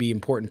contribute and be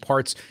important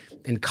parts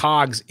and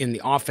cogs in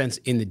the offense,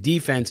 in the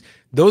defense.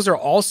 Those are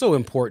also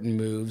important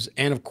moves.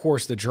 And, of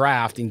course, the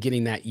draft and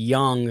getting that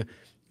young,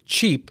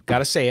 cheap, got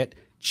to say it,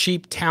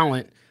 cheap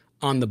talent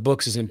on the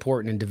books is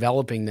important in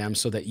developing them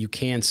so that you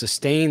can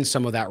sustain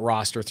some of that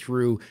roster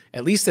through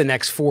at least the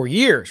next 4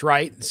 years,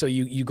 right? So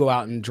you go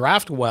out and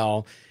draft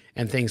well,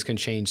 and things can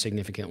change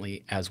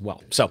significantly as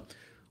well. So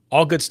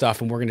all good stuff,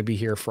 and we're going to be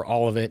here for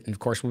all of it. And, of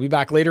course, we'll be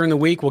back later in the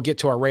week. We'll get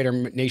to our Raider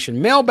Nation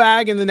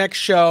mailbag in the next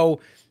show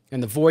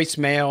and the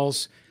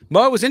voicemails.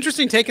 Mo, it was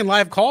interesting taking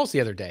live calls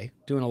the other day,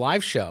 doing a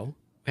live show.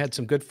 We had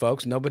some good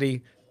folks.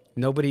 Nobody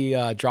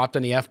dropped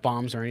any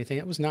F-bombs or anything.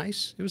 It was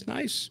nice. It was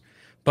nice.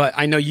 But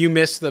I know you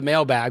missed the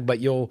mailbag, but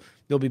you'll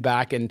be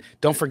back. And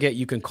don't forget,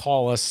 you can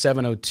call us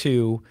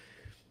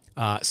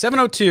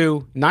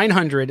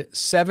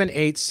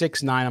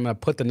 702-900-7869. I'm going to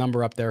put the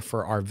number up there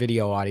for our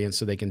video audience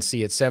so they can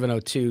see it.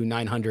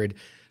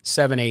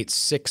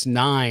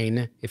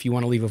 702-900-7869. If you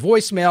want to leave a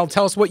voicemail,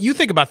 tell us what you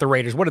think about the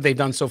Raiders. What have they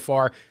done so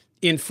far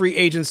in free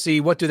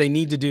agency? What do they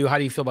need to do? How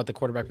do you feel about the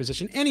quarterback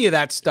position? Any of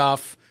that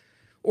stuff.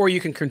 Or you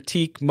can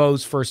critique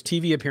Mo's first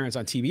TV appearance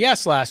on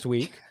TBS last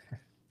week.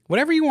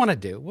 Whatever you want to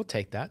do, we'll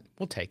take that.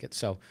 We'll take it.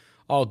 So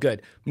all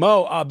good.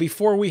 Mo,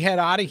 before we head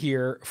out of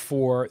here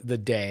for the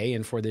day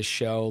and for this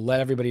show, let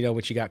everybody know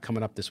what you got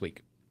coming up this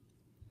week.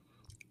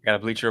 I got a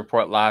Bleacher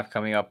Report Live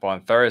coming up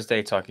on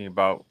Thursday, talking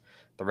about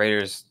the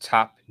Raiders'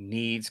 top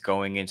needs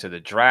going into the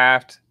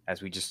draft.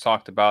 As we just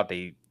talked about,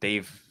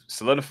 they've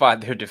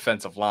solidified their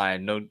defensive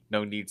line.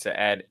 No need to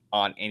add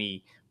on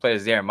any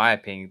players there, in my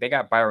opinion. They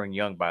got Byron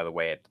Young, by the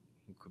way,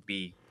 who could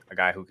be a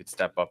guy who could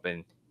step up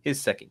in his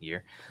second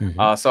year.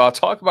 Mm-hmm. So I'll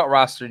talk about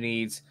roster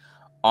needs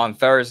on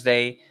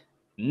Thursday.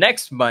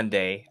 Next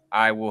Monday,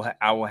 I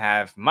will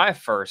have my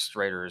first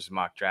Raiders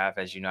mock draft.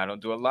 As you know, I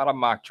don't do a lot of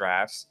mock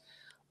drafts,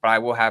 but I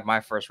will have my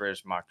first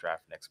Raiders mock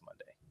draft next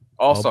Monday.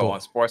 Also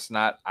on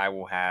Sportsnot, I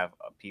will have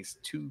a piece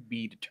to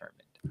be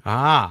determined.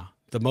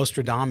 the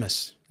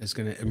Nostradamus is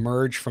going to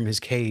emerge from his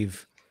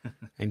cave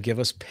and give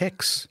us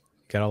picks.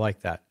 Gotta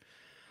like that.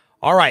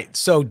 All right.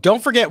 So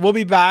don't forget, we'll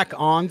be back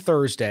on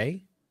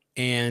Thursday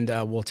and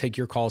we'll take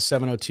your calls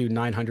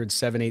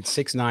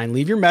 702-900-7869.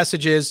 Leave your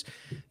messages,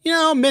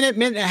 minute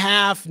and a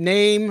half,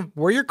 name,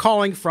 where you're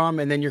calling from,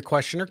 and then your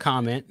question or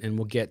comment, and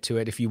we'll get to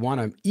it. If you want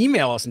to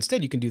email us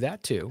instead, you can do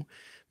that too.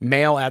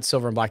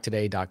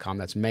 mail@silverandblacktoday.com.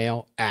 That's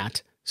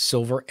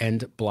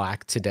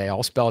mail@silverandblacktoday,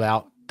 all spelled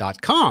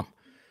out.com.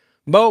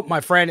 Mo, my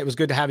friend, it was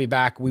good to have you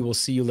back. We will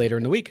see you later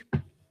in the week.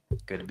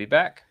 Good to be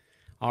back.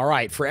 All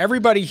right. For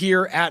everybody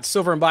here at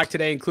Silver and Black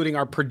Today, including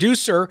our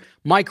producer,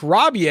 Mike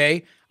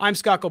Robier, I'm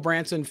Scott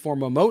Gulbransen for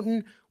Moe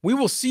Moton. We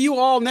will see you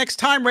all next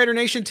time, Raider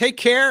Nation. Take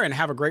care and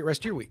have a great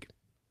rest of your week.